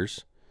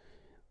 acres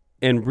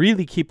and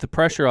really keep the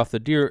pressure off the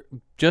deer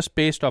just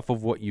based off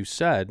of what you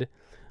said.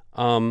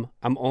 I'm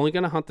only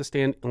going to hunt the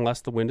stand unless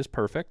the wind is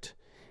perfect.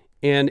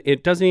 And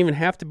it doesn't even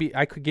have to be,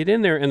 I could get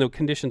in there and the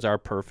conditions are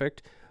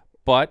perfect,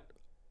 but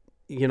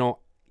you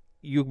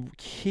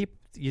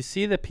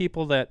see the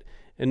people that,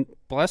 and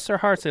bless their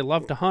hearts, they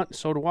love to hunt,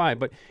 so do I,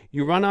 but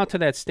you run out to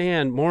that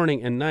stand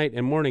morning and night,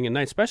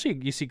 especially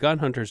you see gun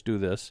hunters do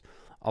this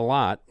a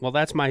lot. Well,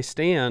 that's my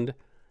stand.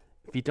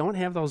 If you don't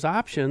have those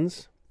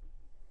options,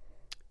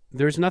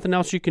 there's nothing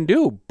else you can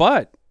do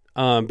but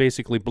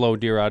basically blow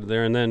deer out of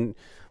there, and then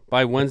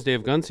by Wednesday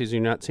of gun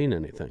season, you're not seeing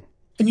anything.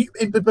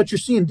 But you're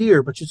seeing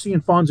deer, but you're seeing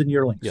fawns and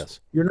yearlings.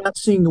 Yes. You're not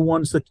seeing the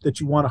ones that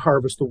you want to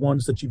harvest, the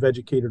ones that you've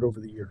educated over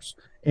the years.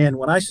 And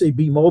when I say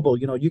be mobile,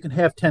 you can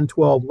have 10,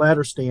 12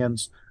 ladder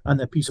stands on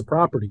that piece of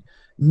property.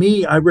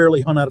 Me, I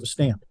rarely hunt out of a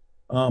stand.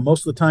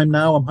 Most of the time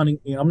now I'm hunting,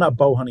 I'm not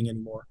bow hunting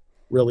anymore,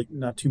 really,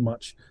 not too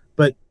much.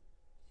 But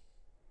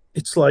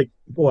it's like,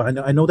 boy,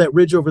 I know that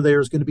ridge over there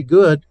is going to be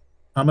good.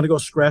 I'm going to go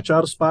scratch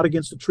out a spot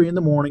against a tree in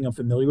the morning. I'm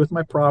familiar with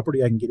my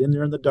property. I can get in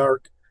there in the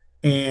dark.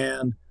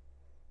 And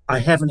I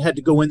haven't had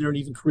to go in there and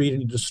even create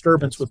any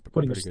disturbance That's with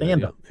putting a pretty good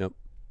stand idea. up. Yep.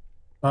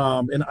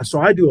 And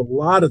so I do a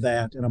lot of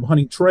that, and I'm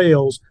hunting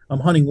trails. I'm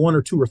hunting 1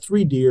 or 2 or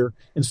 3 deer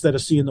instead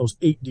of seeing those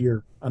 8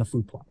 deer on a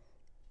food plot.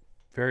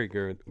 Very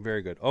good.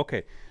 Very good.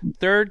 Okay.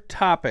 Third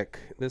topic.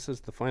 This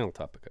is the final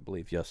topic, I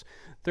believe. Yes.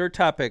 Third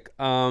topic.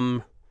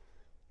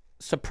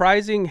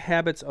 Surprising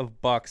habits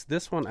of bucks.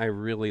 This one I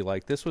really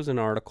like. This was an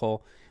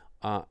article.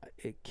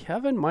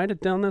 Kevin might have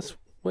done this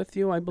with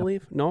you, I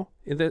believe. No?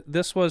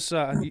 This was,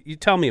 you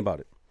tell me about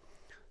it.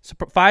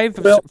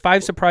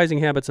 Five surprising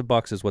habits of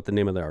bucks is what the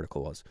name of the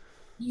article was.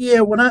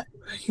 Yeah, when I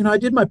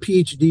did my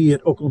PhD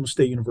at Oklahoma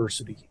State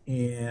University,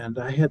 and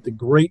I had the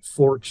great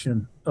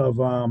fortune of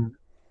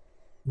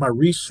my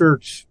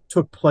research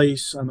took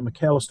place on the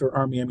McAllister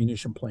Army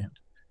Ammunition Plant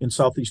in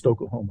southeast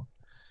Oklahoma.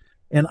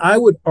 And I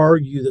would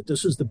argue that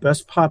this is the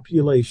best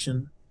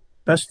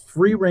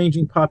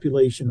free-ranging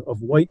population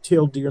of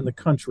white-tailed deer in the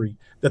country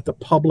that the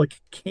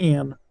public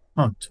can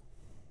hunt.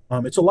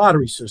 It's a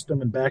lottery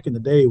system, and back in the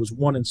day, it was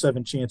 1 in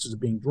 7 chances of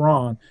being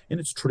drawn, and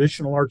it's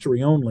traditional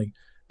archery only.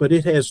 But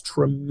it has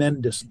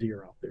tremendous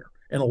deer out there,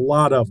 and a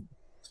lot of them.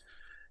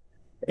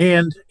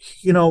 And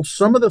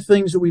some of the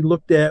things that we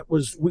looked at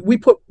was we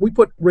put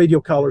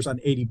radio collars on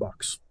 80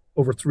 bucks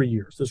over 3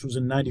 years. This was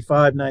in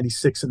 95,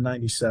 96, and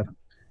 97.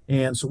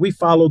 And so we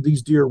followed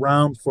these deer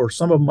around for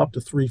some of them up to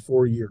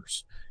 3-4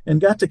 years and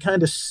got to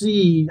kind of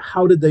see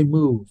how did they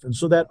move. And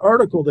so that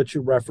article that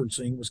you're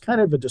referencing was kind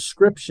of a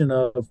description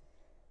of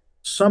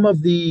some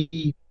of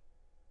the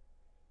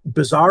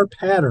bizarre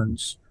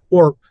patterns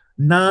or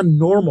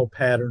non-normal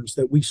patterns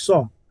that we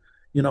saw.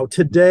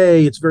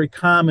 Today it's very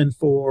common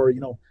for,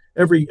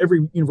 every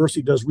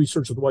university does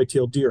research with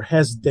white-tailed deer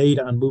has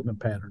data on movement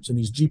patterns and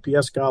these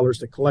GPS collars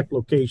that collect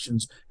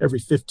locations every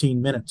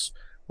 15 minutes.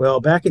 Well,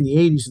 back in the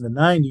 80s and the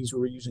 90s, we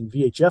were using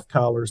VHF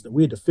collars that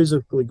we had to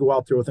physically go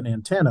out there with an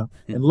antenna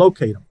and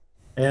locate them.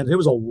 And it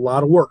was a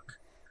lot of work.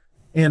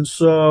 And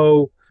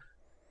so,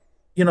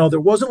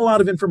 there wasn't a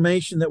lot of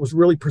information that was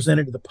really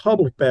presented to the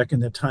public back in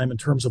that time in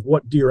terms of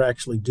what deer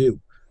actually do.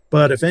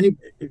 But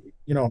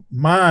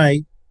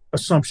my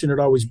assumption had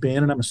always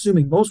been, and I'm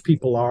assuming most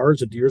people are,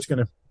 is a deer is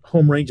going to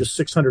home range of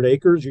 600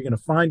 acres. You're going to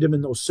find them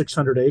in those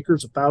 600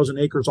 acres, 1,000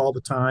 acres all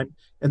the time,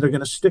 and they're going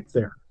to stick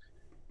there.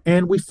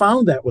 And we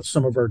found that with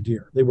some of our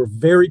deer. They were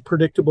very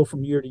predictable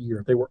from year to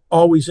year. They were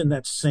always in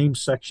that same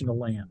section of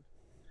land.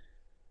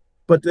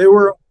 But there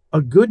were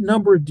a good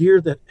number of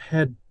deer that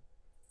had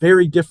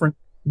very different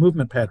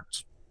movement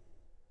patterns.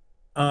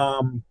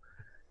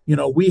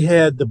 We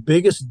had the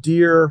biggest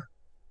deer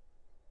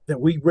that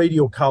we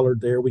radio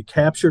collared there. We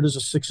captured as a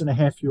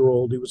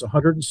 6.5-year-old. He was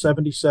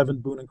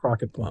 177 Boone and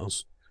Crockett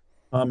points.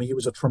 He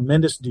was a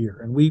tremendous deer,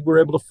 and we were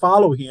able to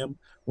follow him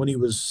when he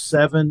was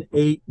 7,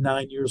 8,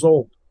 9 years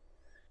old.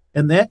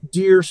 And that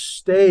deer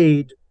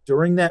stayed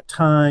during that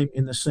time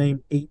in the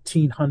same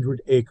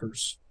 1,800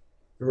 acres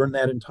during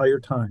that entire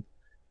time.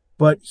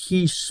 But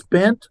he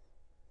spent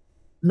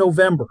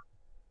November,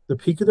 the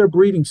peak of their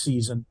breeding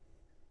season,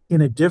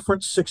 in a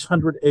different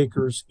 600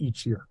 acres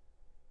each year.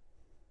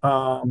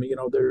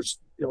 There's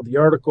the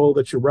article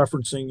that you're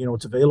referencing,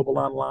 it's available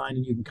online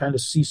and you can kind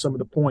of see some of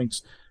the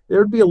points.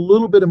 There'd be a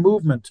little bit of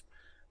movement,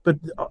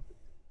 but the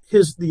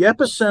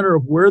epicenter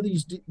of where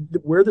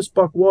this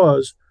buck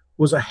was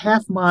a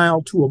half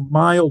mile to a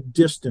mile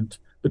distant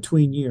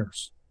between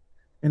years.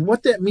 And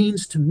what that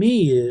means to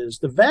me is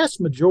the vast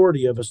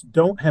majority of us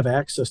don't have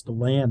access to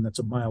land that's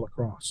a mile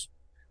across.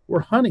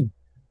 We're hunting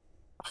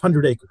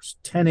 100 acres,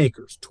 10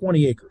 acres,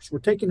 20 acres. We're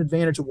taking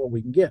advantage of what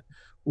we can get.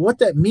 What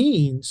that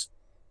means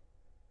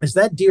is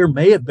that deer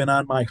may have been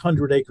on my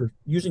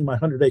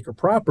 100-acre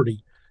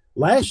property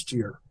last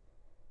year,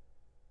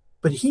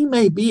 but he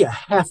may be a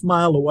half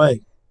mile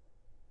away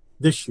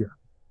this year.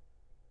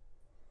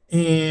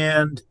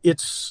 And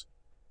that's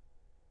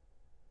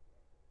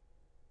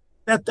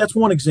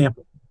one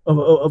example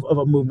of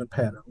a movement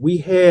pattern. We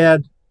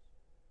had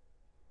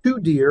 2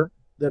 deer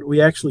that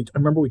I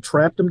remember we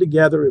trapped them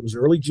together. It was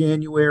early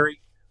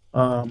January.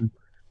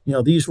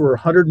 These were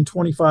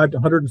 125 to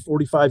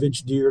 145 inch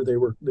deer. They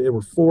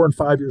were 4 and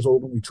 5 years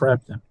old when we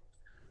trapped them.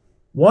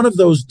 One of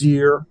those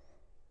deer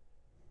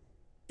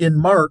in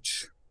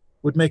March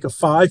would make a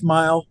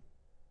 5-mile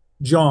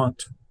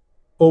jaunt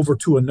over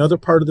to another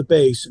part of the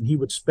base, and he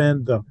would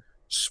spend the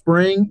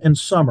spring and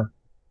summer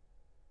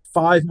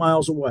 5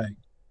 miles away.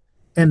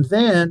 And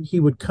then he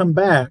would come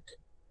back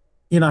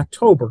in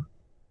October,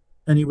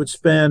 and he would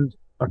spend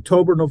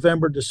October,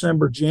 November,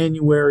 December,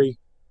 January,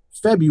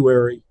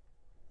 February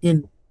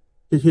in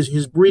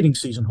his breeding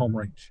season home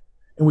range.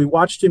 And we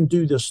watched him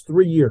do this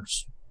 3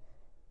 years.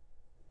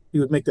 He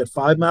would make that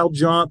 5-mile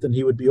jaunt, then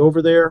he would be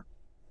over there,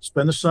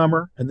 spend the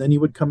summer, and then he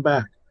would come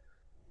back.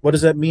 What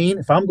does that mean?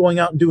 If I'm going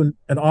out and doing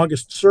an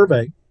August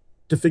survey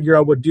to figure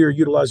out what deer are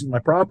utilizing my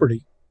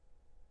property,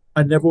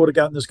 I never would have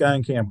gotten this guy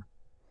on camera.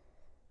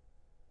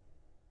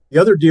 The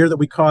other deer that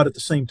we caught at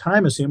the same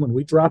time as him, when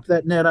we dropped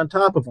that net on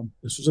top of him,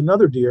 this was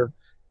another deer,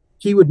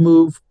 he would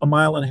move 1.5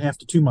 miles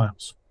to 2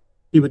 miles.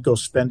 He would go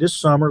spend his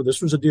summer.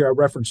 This was a deer I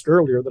referenced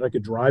earlier that I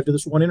could drive to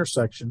this one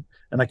intersection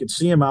and I could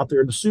see him out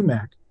there in the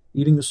sumac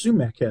eating the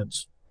sumac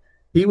heads.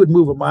 He would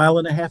move a mile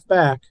and a half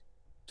back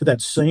to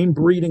that same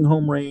breeding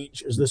home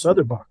range as this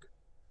other buck.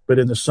 But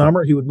in the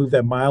summer, he would move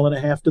that mile and a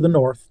half to the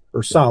north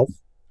or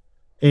south,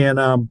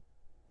 and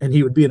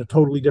he would be in a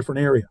totally different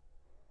area.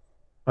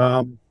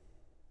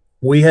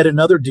 We had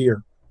another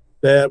deer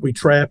that we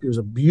trapped. He was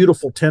a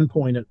beautiful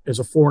 10-point as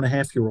a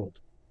 4.5-year-old.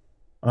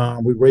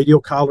 We radio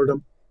collared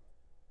him.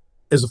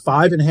 As a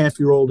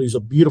 5.5-year-old, he was a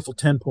beautiful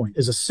 10-point.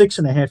 As a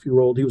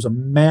 6.5-year-old, he was a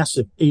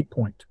massive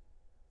 8-point.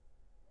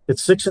 At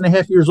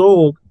 6.5 years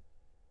old,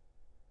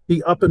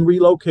 he up and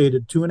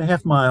relocated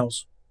 2.5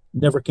 miles,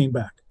 never came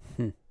back.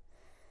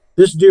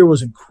 This deer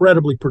was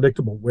incredibly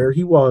predictable where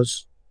he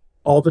was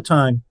all the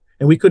time,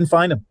 and we couldn't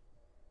find him.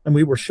 And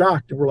we were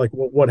shocked, and we're like,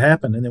 well, what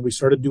happened? And then we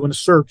started doing a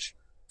search.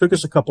 Took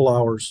us a couple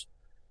hours.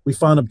 We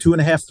found him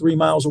 2.5, 3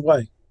 miles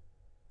away,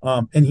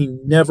 and he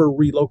never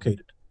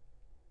relocated.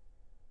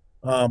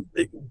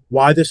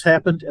 Why this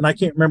happened, and I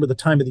can't remember the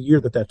time of the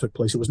year that took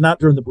place. It was not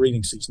during the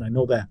breeding season. I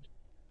know that.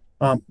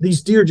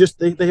 These deer just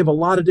they have a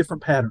lot of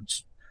different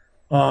patterns,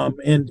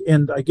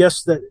 and I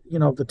guess that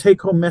the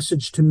take home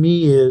message to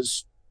me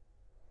is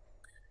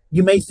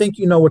you may think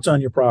you know what's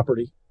on your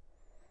property,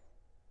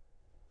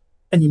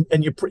 and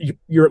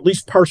you're at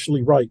least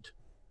partially right,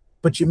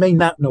 but you may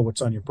not know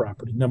what's on your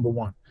property. Number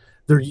one,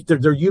 they're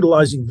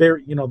utilizing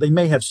they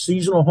may have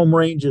seasonal home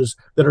ranges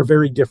that are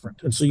very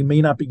different, and so you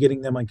may not be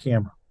getting them on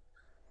camera.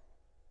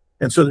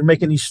 And so they're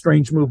making these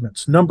strange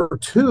movements. Number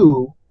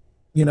two,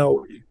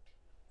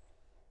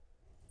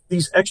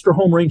 these extra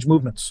home range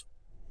movements.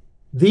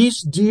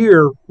 These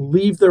deer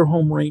leave their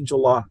home range a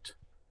lot,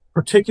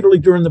 particularly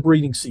during the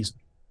breeding season.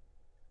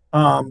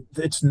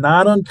 It's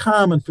not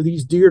uncommon for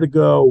these deer to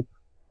go,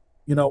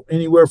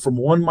 anywhere from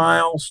 1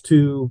 mile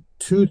to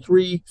 2,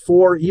 3,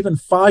 4, even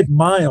 5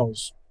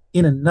 miles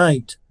in a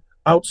night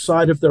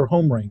outside of their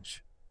home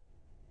range.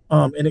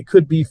 And it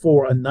could be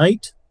for a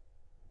night,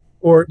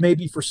 or it may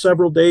be for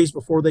several days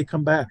before they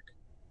come back.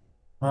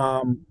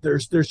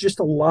 There's just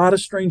a lot of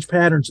strange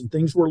patterns and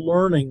things we're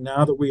learning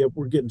now that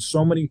we're getting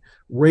so many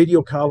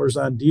radio collars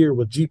on deer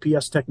with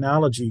GPS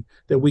technology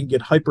that we can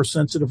get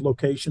hypersensitive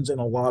locations in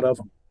a lot of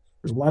them.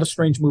 There's a lot of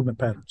strange movement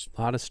patterns.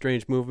 A lot of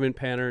strange movement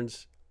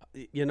patterns.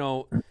 I'm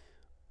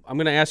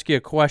going to ask you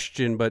a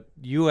question, but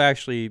you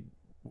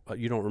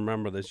don't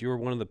remember this. You were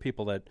one of the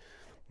people that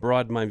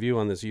broadened my view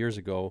on this years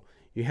ago.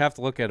 You have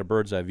to look at a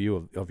bird's eye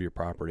view of your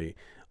property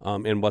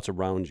and what's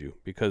around you,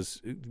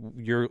 because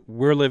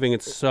we're living in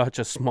such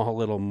a small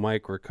little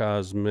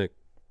microcosmic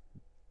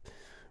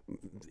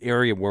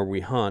area where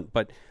we hunt.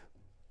 But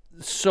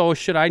so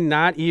should I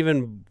not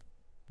even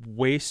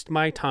waste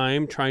my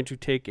time trying to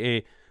take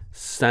a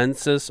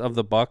census of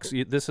the bucks?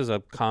 This is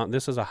a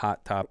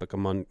hot topic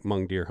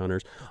among deer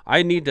hunters.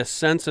 I need to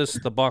census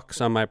the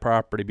bucks on my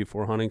property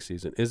before hunting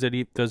season.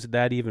 Does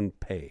that even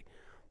pay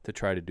to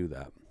try to do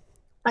that?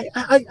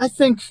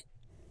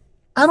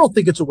 I don't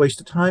think it's a waste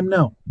of time.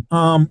 No.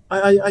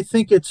 I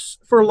think it's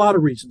for a lot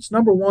of reasons.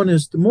 Number one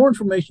is the more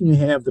information you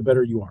have, the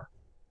better you are.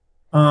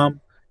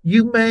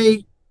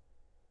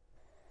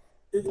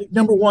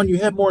 Number one, you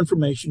have more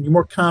information, you're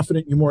more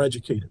confident, you're more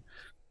educated.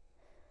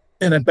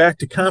 And then back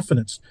to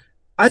confidence.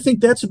 I think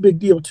that's a big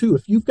deal too.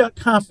 If you've got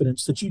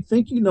confidence that you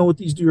think you know what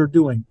these deer are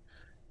doing,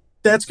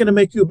 that's going to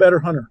make you a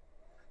better hunter.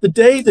 The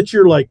day that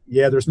you're like,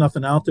 yeah, there's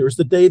nothing out there, is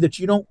the day that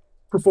you don't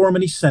perform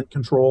any scent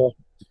control.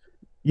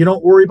 You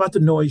don't worry about the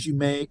noise you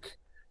make.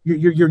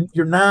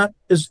 You're not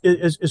as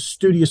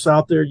studious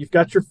out there. You've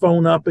got your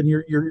phone up and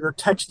you're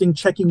texting,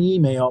 checking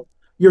email.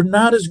 You're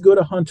not as good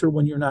a hunter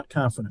when you're not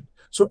confident.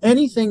 So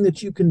anything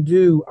that you can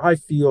do, I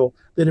feel,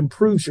 that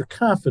improves your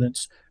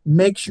confidence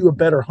makes you a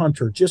better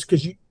hunter, just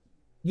because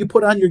you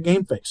put on your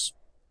game face.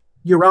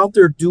 You're out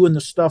there doing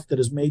the stuff that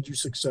has made you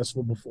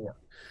successful before.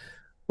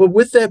 But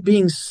with that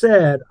being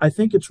said, I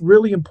think it's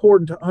really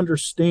important to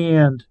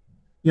understand,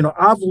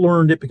 I've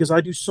learned it because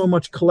I do so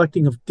much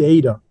collecting of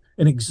data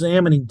and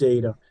examining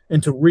data,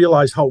 and to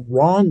realize how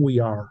wrong we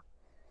are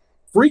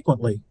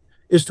frequently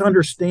is to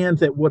understand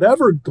that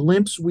whatever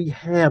glimpse we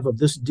have of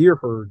this deer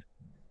herd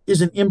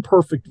is an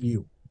imperfect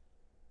view.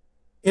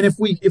 And if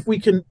we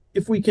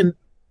can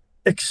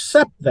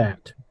accept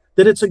that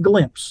it's a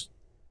glimpse,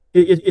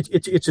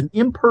 it's an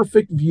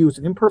imperfect view, it's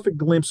an imperfect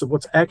glimpse of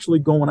what's actually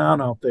going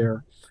on out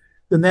there,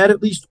 then that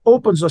at least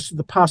opens us to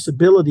the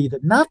possibility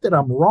that, not that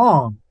I'm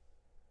wrong,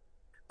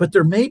 but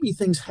there may be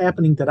things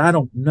happening that I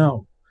don't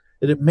know.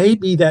 That it may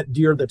be that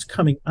deer that's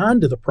coming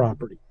onto the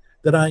property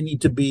that I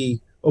need to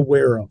be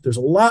aware of. There's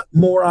a lot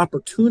more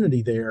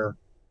opportunity there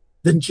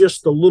than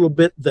just the little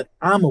bit that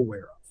I'm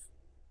aware of.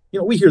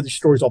 We hear these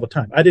stories all the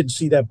time. I didn't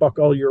see that buck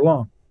all year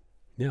long.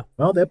 Yeah.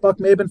 Well, that buck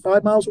may have been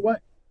 5 miles away.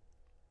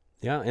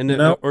 Yeah, and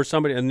or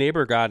a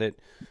neighbor got it,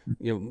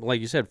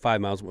 like you said,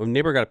 5 miles. A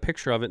neighbor got a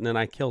picture of it, and then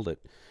I killed it.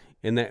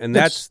 And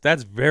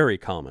that's very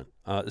common,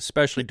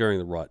 especially during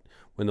the rut,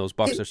 when those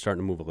bucks are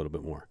starting to move a little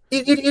bit more.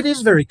 It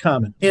is very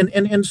common.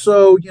 And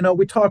so,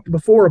 we talked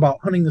before about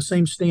hunting the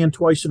same stand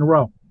twice in a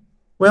row.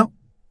 Well,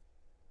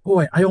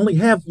 boy, you only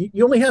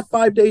have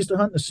 5 days to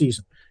hunt in the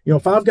season.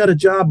 If I've got a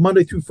job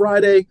Monday through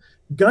Friday,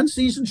 gun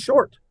season's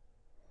short.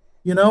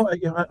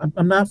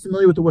 I'm not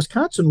familiar with the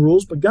Wisconsin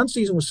rules, but gun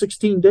season was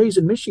 16 days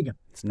in Michigan.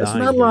 It's That's 9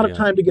 not a here, lot of yeah.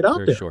 time to get out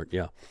Very there. short,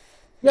 yeah.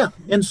 Yeah.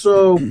 And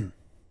so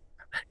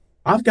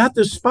I've got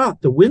this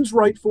spot. The wind's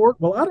right for it.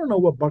 Well, I don't know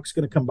what buck's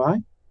going to come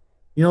by.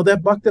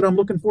 That buck that I'm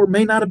looking for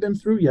may not have been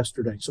through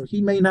yesterday, so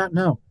he may not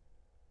know.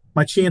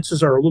 My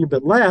chances are a little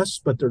bit less,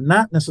 but they're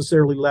not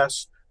necessarily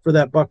less for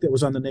that buck that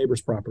was on the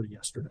neighbor's property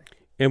yesterday.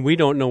 And we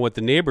don't know what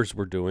the neighbors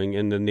were doing,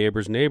 and the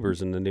neighbors'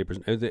 neighbors, and the neighbors,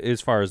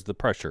 as far as the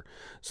pressure.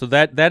 So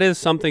that is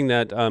something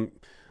that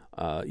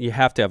you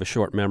have to have a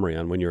short memory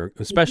on when you're,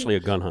 especially a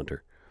gun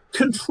hunter.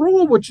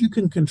 Control what you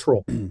can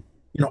control.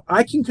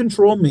 I can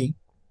control me.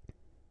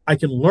 I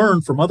can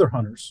learn from other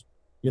hunters.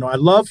 I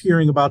love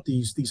hearing about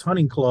these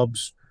hunting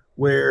clubs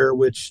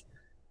which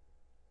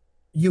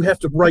you have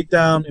to write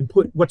down and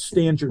put what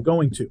stand you're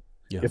going to.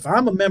 Yeah. If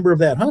I'm a member of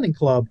that hunting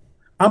club,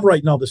 I'm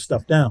writing all this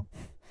stuff down,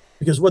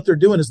 because what they're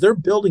doing is they're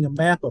building a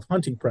map of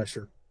hunting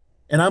pressure,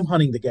 and I'm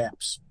hunting the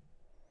gaps.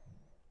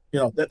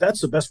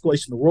 That's the best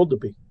place in the world to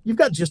be. You've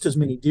got just as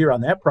many deer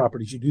on that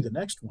property as you do the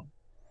next one.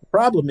 The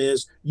problem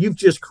is you've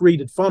just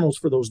created funnels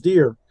for those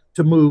deer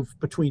to move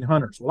between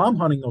hunters. Well, I'm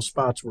hunting those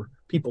spots where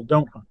people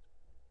don't hunt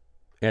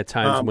at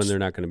times when they're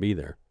not going to be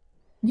there.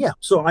 Yeah,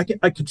 so I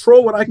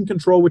control what I can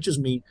control, which is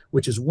me,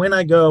 which is when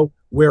I go,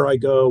 where I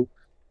go,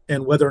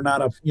 and whether or not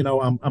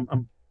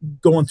I'm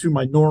going through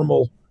my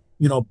normal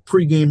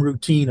pregame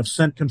routine of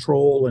scent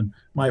control and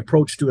my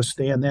approach to a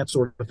stand, that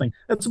sort of thing.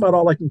 That's about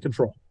all I can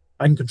control.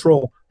 I can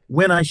control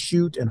when I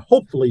shoot, and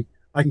hopefully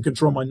I can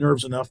control my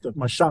nerves enough that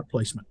my shot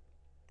placement.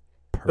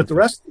 Perfect. But the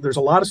rest, there's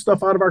a lot of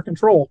stuff out of our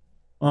control.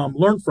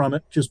 Learn from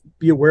it. Just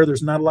be aware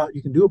there's not a lot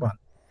you can do about it.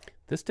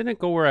 This didn't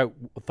go where I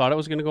thought it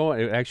was going to go.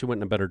 It actually went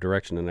in a better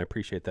direction, and I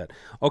appreciate that.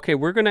 Okay,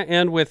 we're going to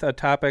end with a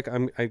topic.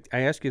 I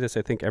ask you this,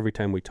 I think, every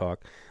time we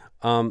talk.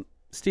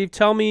 Steve,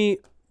 tell me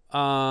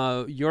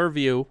your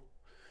view,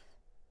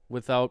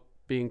 without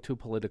being too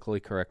politically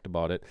correct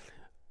about it.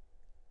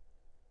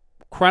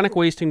 Chronic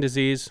wasting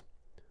disease,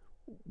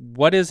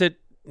 what does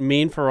it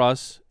mean for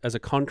us as a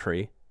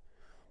country?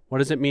 What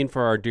does it mean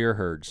for our deer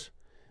herds?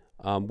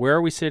 Where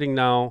are we sitting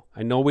now?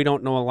 I know we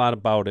don't know a lot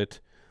about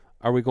it.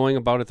 Are we going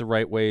about it the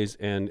right ways,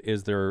 and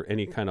is there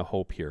any kind of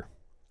hope here?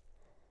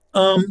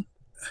 I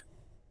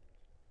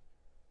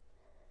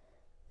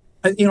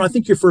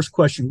think your first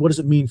question, what does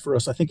it mean for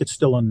us? I think it's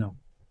still unknown.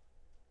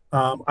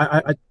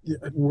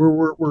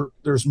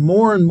 There's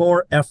more and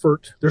more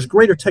effort. There's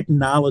greater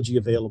technology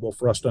available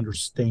for us to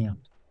understand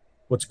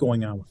what's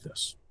going on with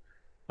this.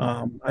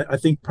 I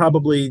think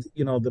probably,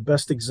 the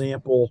best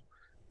example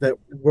that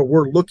what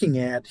we're looking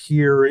at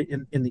here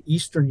in the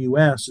eastern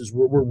U.S. is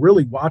we're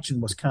really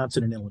watching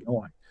Wisconsin and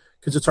Illinois,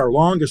 because it's our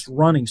longest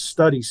running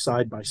study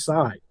side by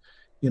side,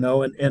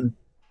 and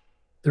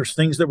there's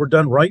things that were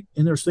done right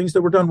and there's things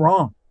that were done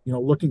wrong.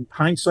 Looking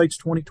hindsight's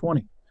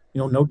 2020,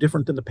 no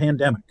different than the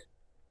pandemic.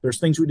 There's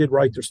things we did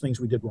right, there's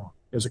things we did wrong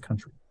as a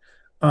country.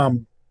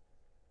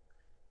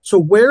 So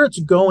where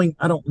it's going,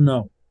 I don't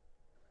know.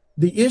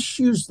 The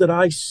issues that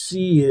I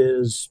see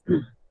is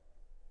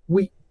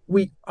we're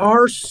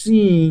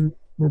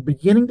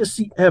beginning to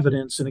see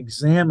evidence and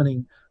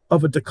examining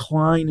of a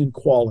decline in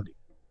quality.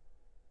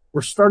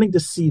 We're starting to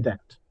see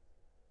that.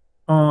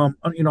 I'm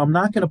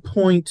not going to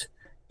point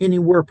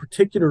anywhere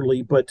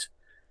particularly, but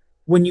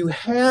when you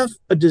have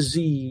a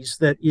disease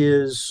that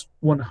is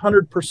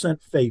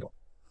 100% fatal,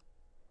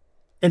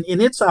 and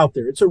it's out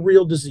there, it's a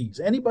real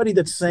disease. Anybody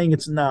that's saying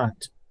it's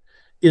not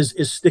is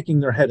sticking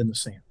their head in the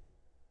sand.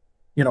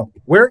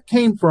 Where it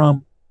came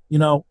from,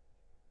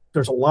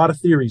 there's a lot of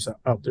theories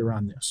out there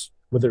on this,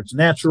 whether it's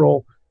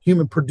natural,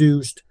 human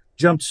produced,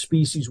 jumped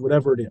species,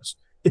 whatever it is.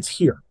 It's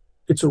here.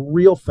 It's a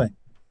real thing,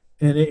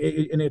 and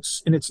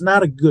it's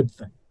not a good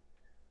thing.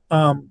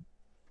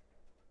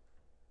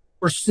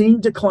 We're seeing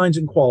declines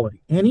in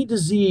quality. Any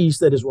disease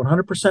that is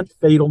 100%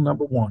 fatal,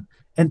 number one,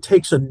 and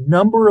takes a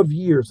number of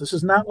years. This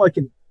is not like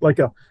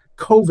a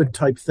COVID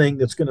type thing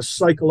that's going to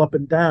cycle up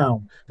and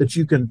down, that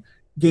you can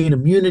gain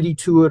immunity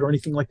to it or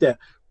anything like that.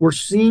 We're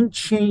seeing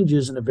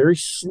changes in a very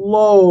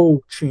slow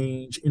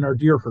change in our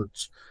deer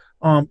herds.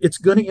 It's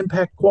going to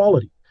impact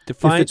quality.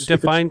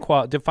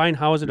 Define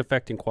how is it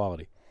affecting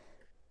quality?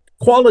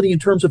 Quality in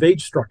terms of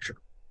age structure.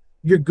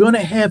 You're going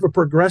to have a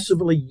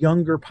progressively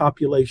younger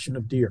population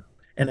of deer.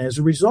 And as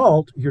a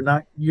result,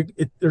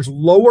 there's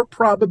lower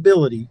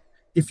probability,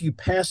 if you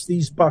pass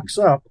these bucks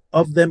up,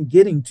 of them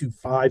getting to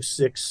 5,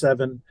 6,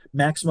 7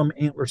 maximum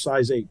antler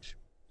size age.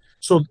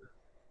 So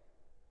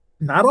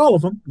not all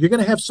of them. You're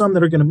going to have some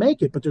that are going to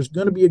make it, but there's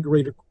going to be a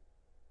greater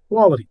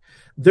quality.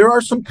 There are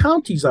some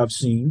counties I've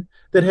seen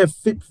that have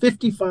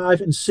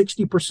 55 and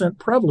 60%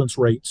 prevalence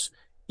rates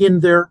in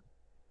their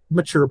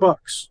mature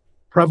bucks,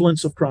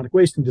 prevalence of chronic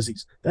wasting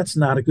disease. That's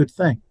not a good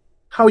thing.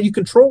 How you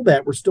control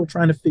that, we're still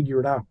trying to figure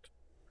it out.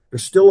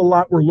 There's still a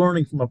lot we're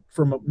learning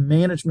from a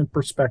management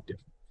perspective.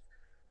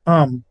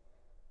 I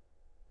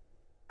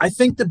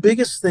think the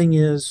biggest thing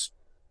is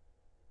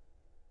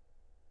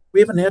we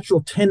have a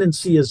natural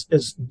tendency as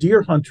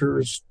deer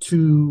hunters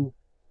to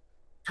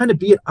kind of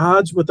be at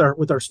odds with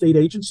our state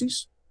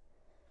agencies.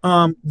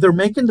 They're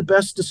making the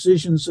best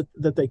decisions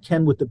that they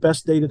can with the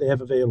best data they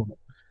have available.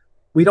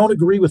 We don't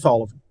agree with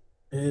all of them.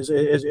 As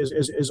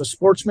a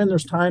sportsman,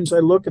 there's times I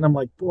look and I'm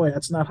like, boy,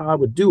 that's not how I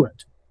would do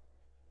it.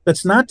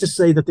 That's not to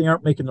say that they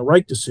aren't making the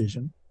right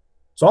decision.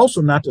 It's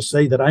also not to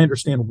say that I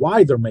understand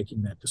why they're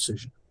making that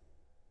decision.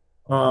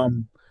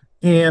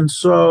 And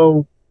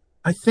so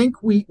I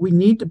think we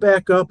need to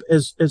back up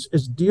as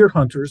deer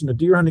hunters and a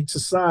deer hunting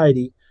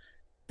society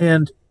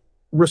and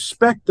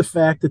respect the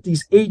fact that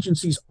these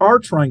agencies are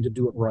trying to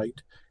do it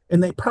right.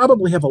 And they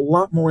probably have a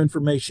lot more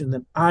information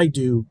than I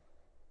do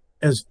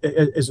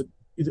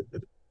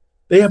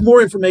they have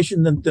more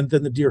information than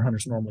the deer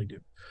hunters normally do.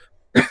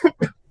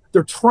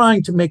 They're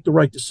trying to make the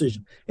right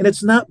decision, and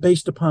it's not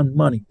based upon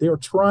money. They are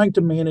trying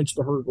to manage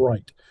the herd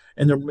right,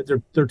 and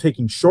they're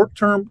taking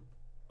short-term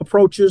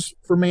approaches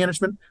for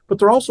management, but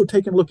they're also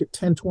taking a look at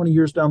 10, 20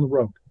 years down the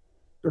road.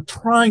 They're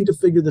trying to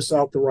figure this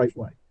out the right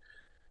way.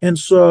 And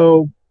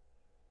so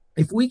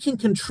if we can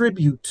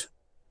contribute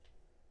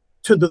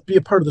to be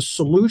a part of the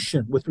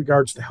solution with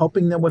regards to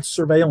helping them with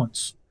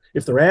surveillance,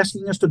 if they're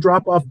asking us to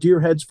drop off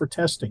deer heads for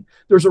testing,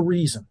 there's a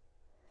reason.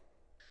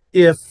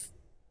 If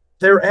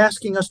they're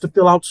asking us to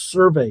fill out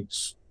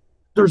surveys,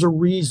 there's a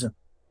reason.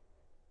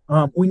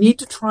 We need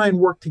to try and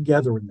work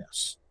together in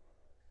this.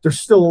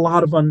 There's still a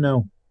lot of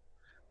unknown.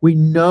 We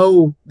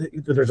know that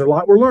there's a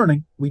lot we're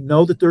learning. We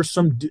know that there's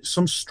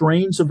some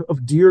strains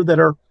of deer that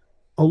are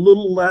a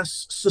little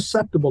less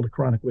susceptible to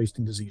chronic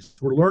wasting disease.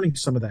 We're learning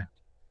some of that.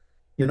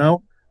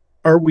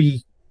 Are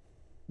we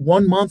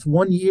 1 month,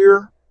 1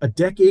 year, a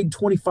decade,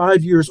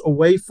 25 years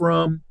away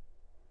from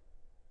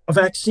a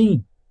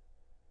vaccine?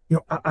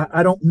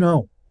 I don't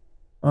know.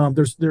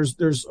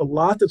 There's a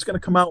lot that's going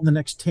to come out in the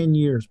next 10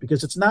 years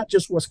because it's not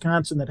just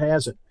Wisconsin that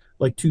has it,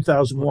 like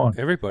 2001.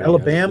 Everybody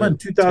Alabama in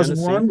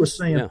 2001 Tennessee was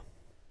saying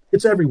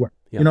it's everywhere.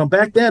 Yeah.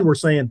 Back then we're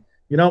saying,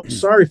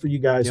 sorry for you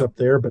guys up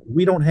there, but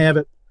we don't have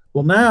it.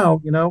 Well, now,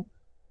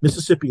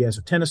 Mississippi has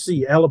it,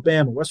 Tennessee,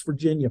 Alabama, West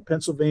Virginia,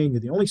 Pennsylvania.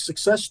 The only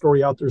success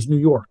story out there is New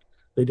York.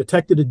 They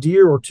detected a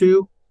deer or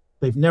two.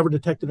 They've never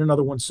detected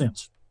another one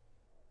since.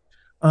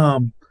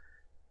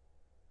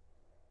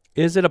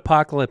 Is it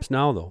apocalypse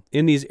now, though?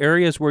 In these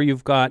areas where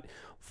you've got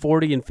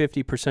 40 and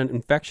 50%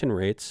 infection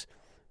rates,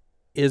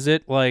 is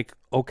it like,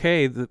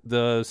 okay,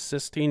 the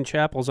Sistine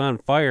Chapel's on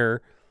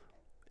fire,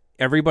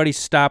 everybody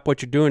stop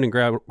what you're doing and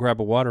grab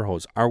a water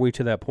hose? Are we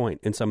to that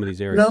point in some of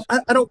these areas?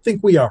 No, I don't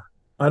think we are.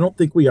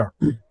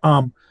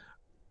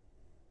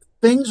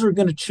 Things are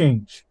going to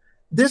change.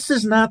 This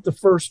is not the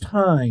first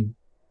time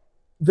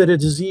that a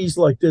disease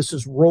like this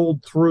has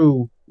rolled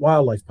through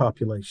wildlife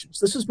populations.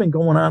 This has been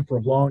going on for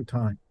a long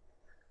time.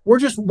 We're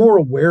just more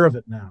aware of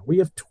it now. We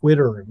have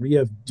Twitter, and we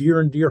have deer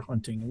and deer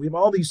hunting, and we have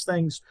all these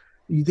things,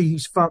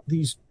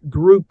 these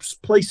groups,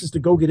 places to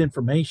go get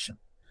information.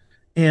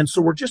 And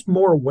so we're just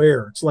more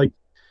aware. It's like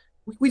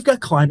we've got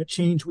climate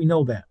change. We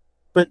know that.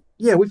 But,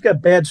 yeah, we've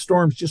got bad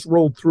storms just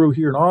rolled through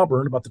here in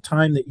Auburn about the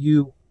time that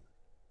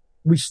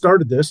we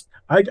started this.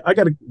 I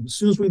got to, as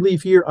soon as we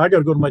leave here, I got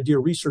to go to my deer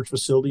research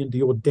facility and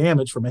deal with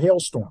damage from a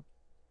hailstorm.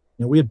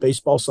 We had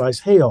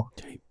baseball-sized hail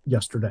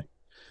yesterday.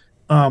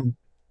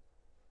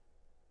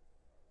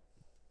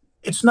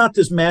 It's not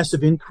this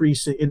massive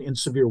increase in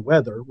severe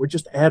weather. We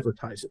just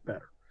advertise it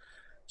better.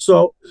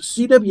 So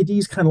CWD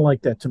is kind of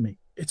like that to me.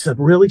 It's a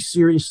really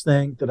serious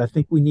thing that I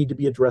think we need to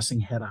be addressing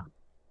head on.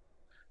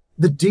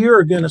 The deer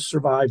are going to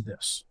survive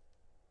this.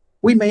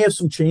 We may have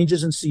some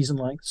changes in season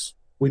lengths.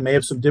 We may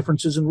have some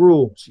differences in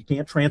rules. You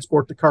can't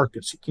transport the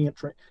carcass. You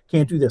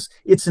can't do this.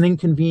 It's an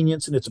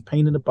inconvenience and it's a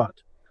pain in the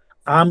butt.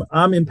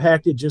 I'm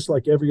impacted just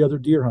like every other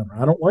deer hunter.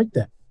 I don't like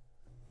that.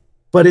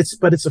 But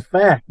it's a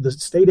fact. The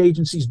state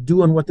agency's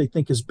doing what they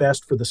think is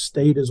best for the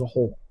state as a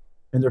whole.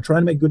 And they're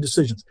trying to make good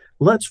decisions.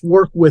 Let's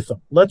work with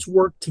them. Let's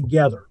work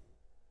together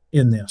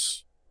in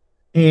this.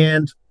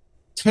 And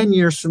 10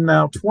 years from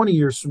now, 20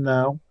 years from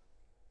now,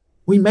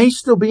 we may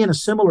still be in a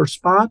similar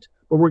spot,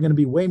 but we're going to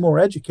be way more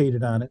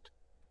educated on it.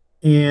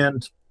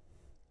 And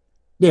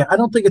yeah, I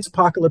don't think it's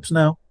apocalypse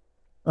now.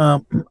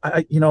 It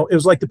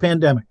was like the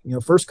pandemic.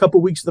 First couple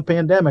of weeks of the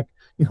pandemic,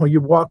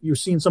 you're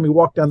seeing somebody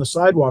walk down the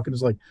sidewalk, and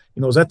it's like,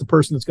 is that the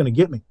person that's going to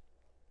get me?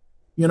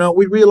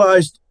 We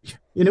realized,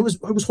 and it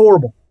was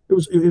horrible. It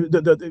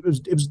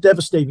was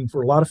devastating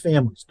for a lot of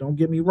families. Don't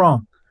get me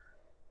wrong,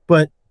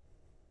 but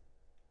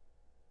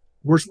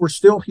we're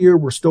still here.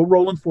 We're still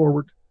rolling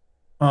forward.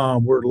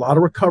 We're a lot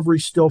of recovery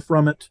still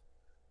from it.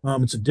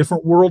 It's a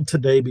different world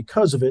today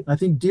because of it. And I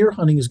think deer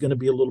hunting is going to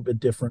be a little bit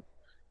different,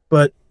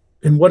 but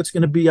in what it's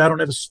going to be, I don't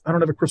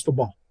have a crystal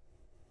ball.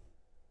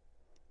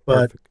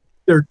 But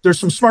there's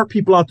some smart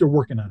people out there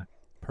working on it.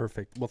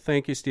 Perfect. Well,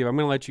 thank you, Steve. I'm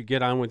going to let you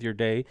get on with your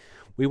day.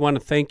 We want to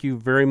thank you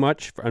very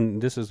much.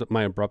 And this is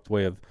my abrupt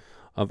way of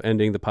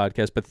ending the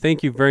podcast, but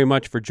thank you very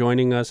much for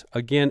joining us.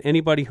 Again,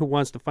 anybody who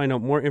wants to find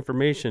out more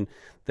information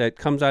that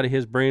comes out of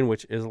his brain,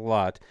 which is a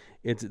lot,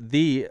 it's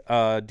the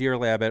Deer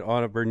Lab at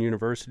Auburn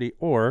University,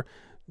 or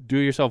do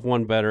yourself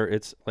one better.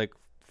 It's like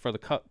for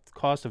the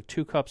cost of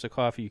 2 cups of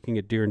coffee, you can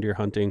get Deer and Deer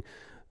Hunting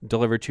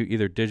delivered to you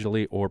either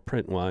digitally or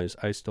print-wise.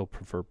 I still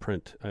prefer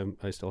print.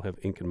 I still have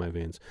ink in my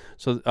veins.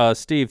 So,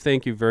 Steve,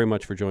 thank you very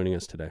much for joining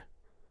us today.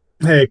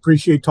 Hey,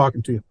 appreciate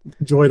talking to you.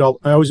 Enjoy it all.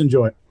 I always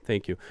enjoy it.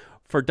 Thank you.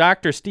 For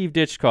Dr. Steve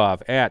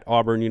Ditchkoff at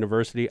Auburn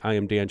University, I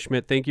am Dan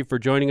Schmidt. Thank you for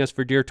joining us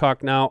for Deer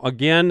Talk Now.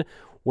 Again,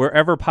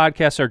 wherever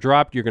podcasts are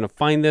dropped, you're going to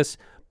find this.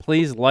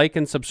 Please like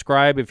and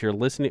subscribe if you're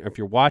listening, if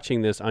you're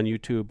watching this on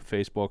YouTube,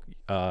 Facebook,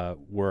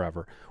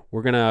 wherever.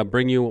 We're going to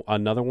bring you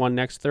another one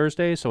next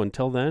Thursday. So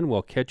until then,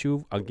 we'll catch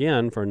you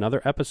again for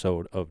another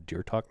episode of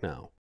Deer Talk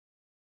Now.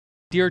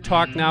 Deer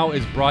Talk Now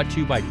is brought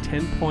to you by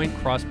 10-Point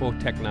Crossbow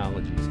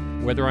Technologies.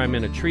 Whether I'm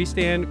in a tree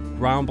stand,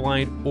 ground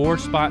blind, or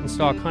spot and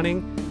stalk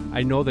hunting,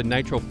 I know the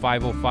Nitro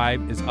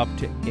 505 is up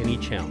to any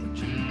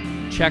challenge.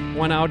 Check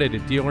one out at a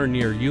dealer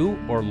near you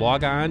or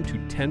log on to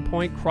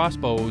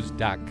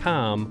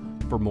 10pointcrossbows.com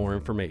for more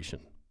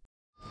information.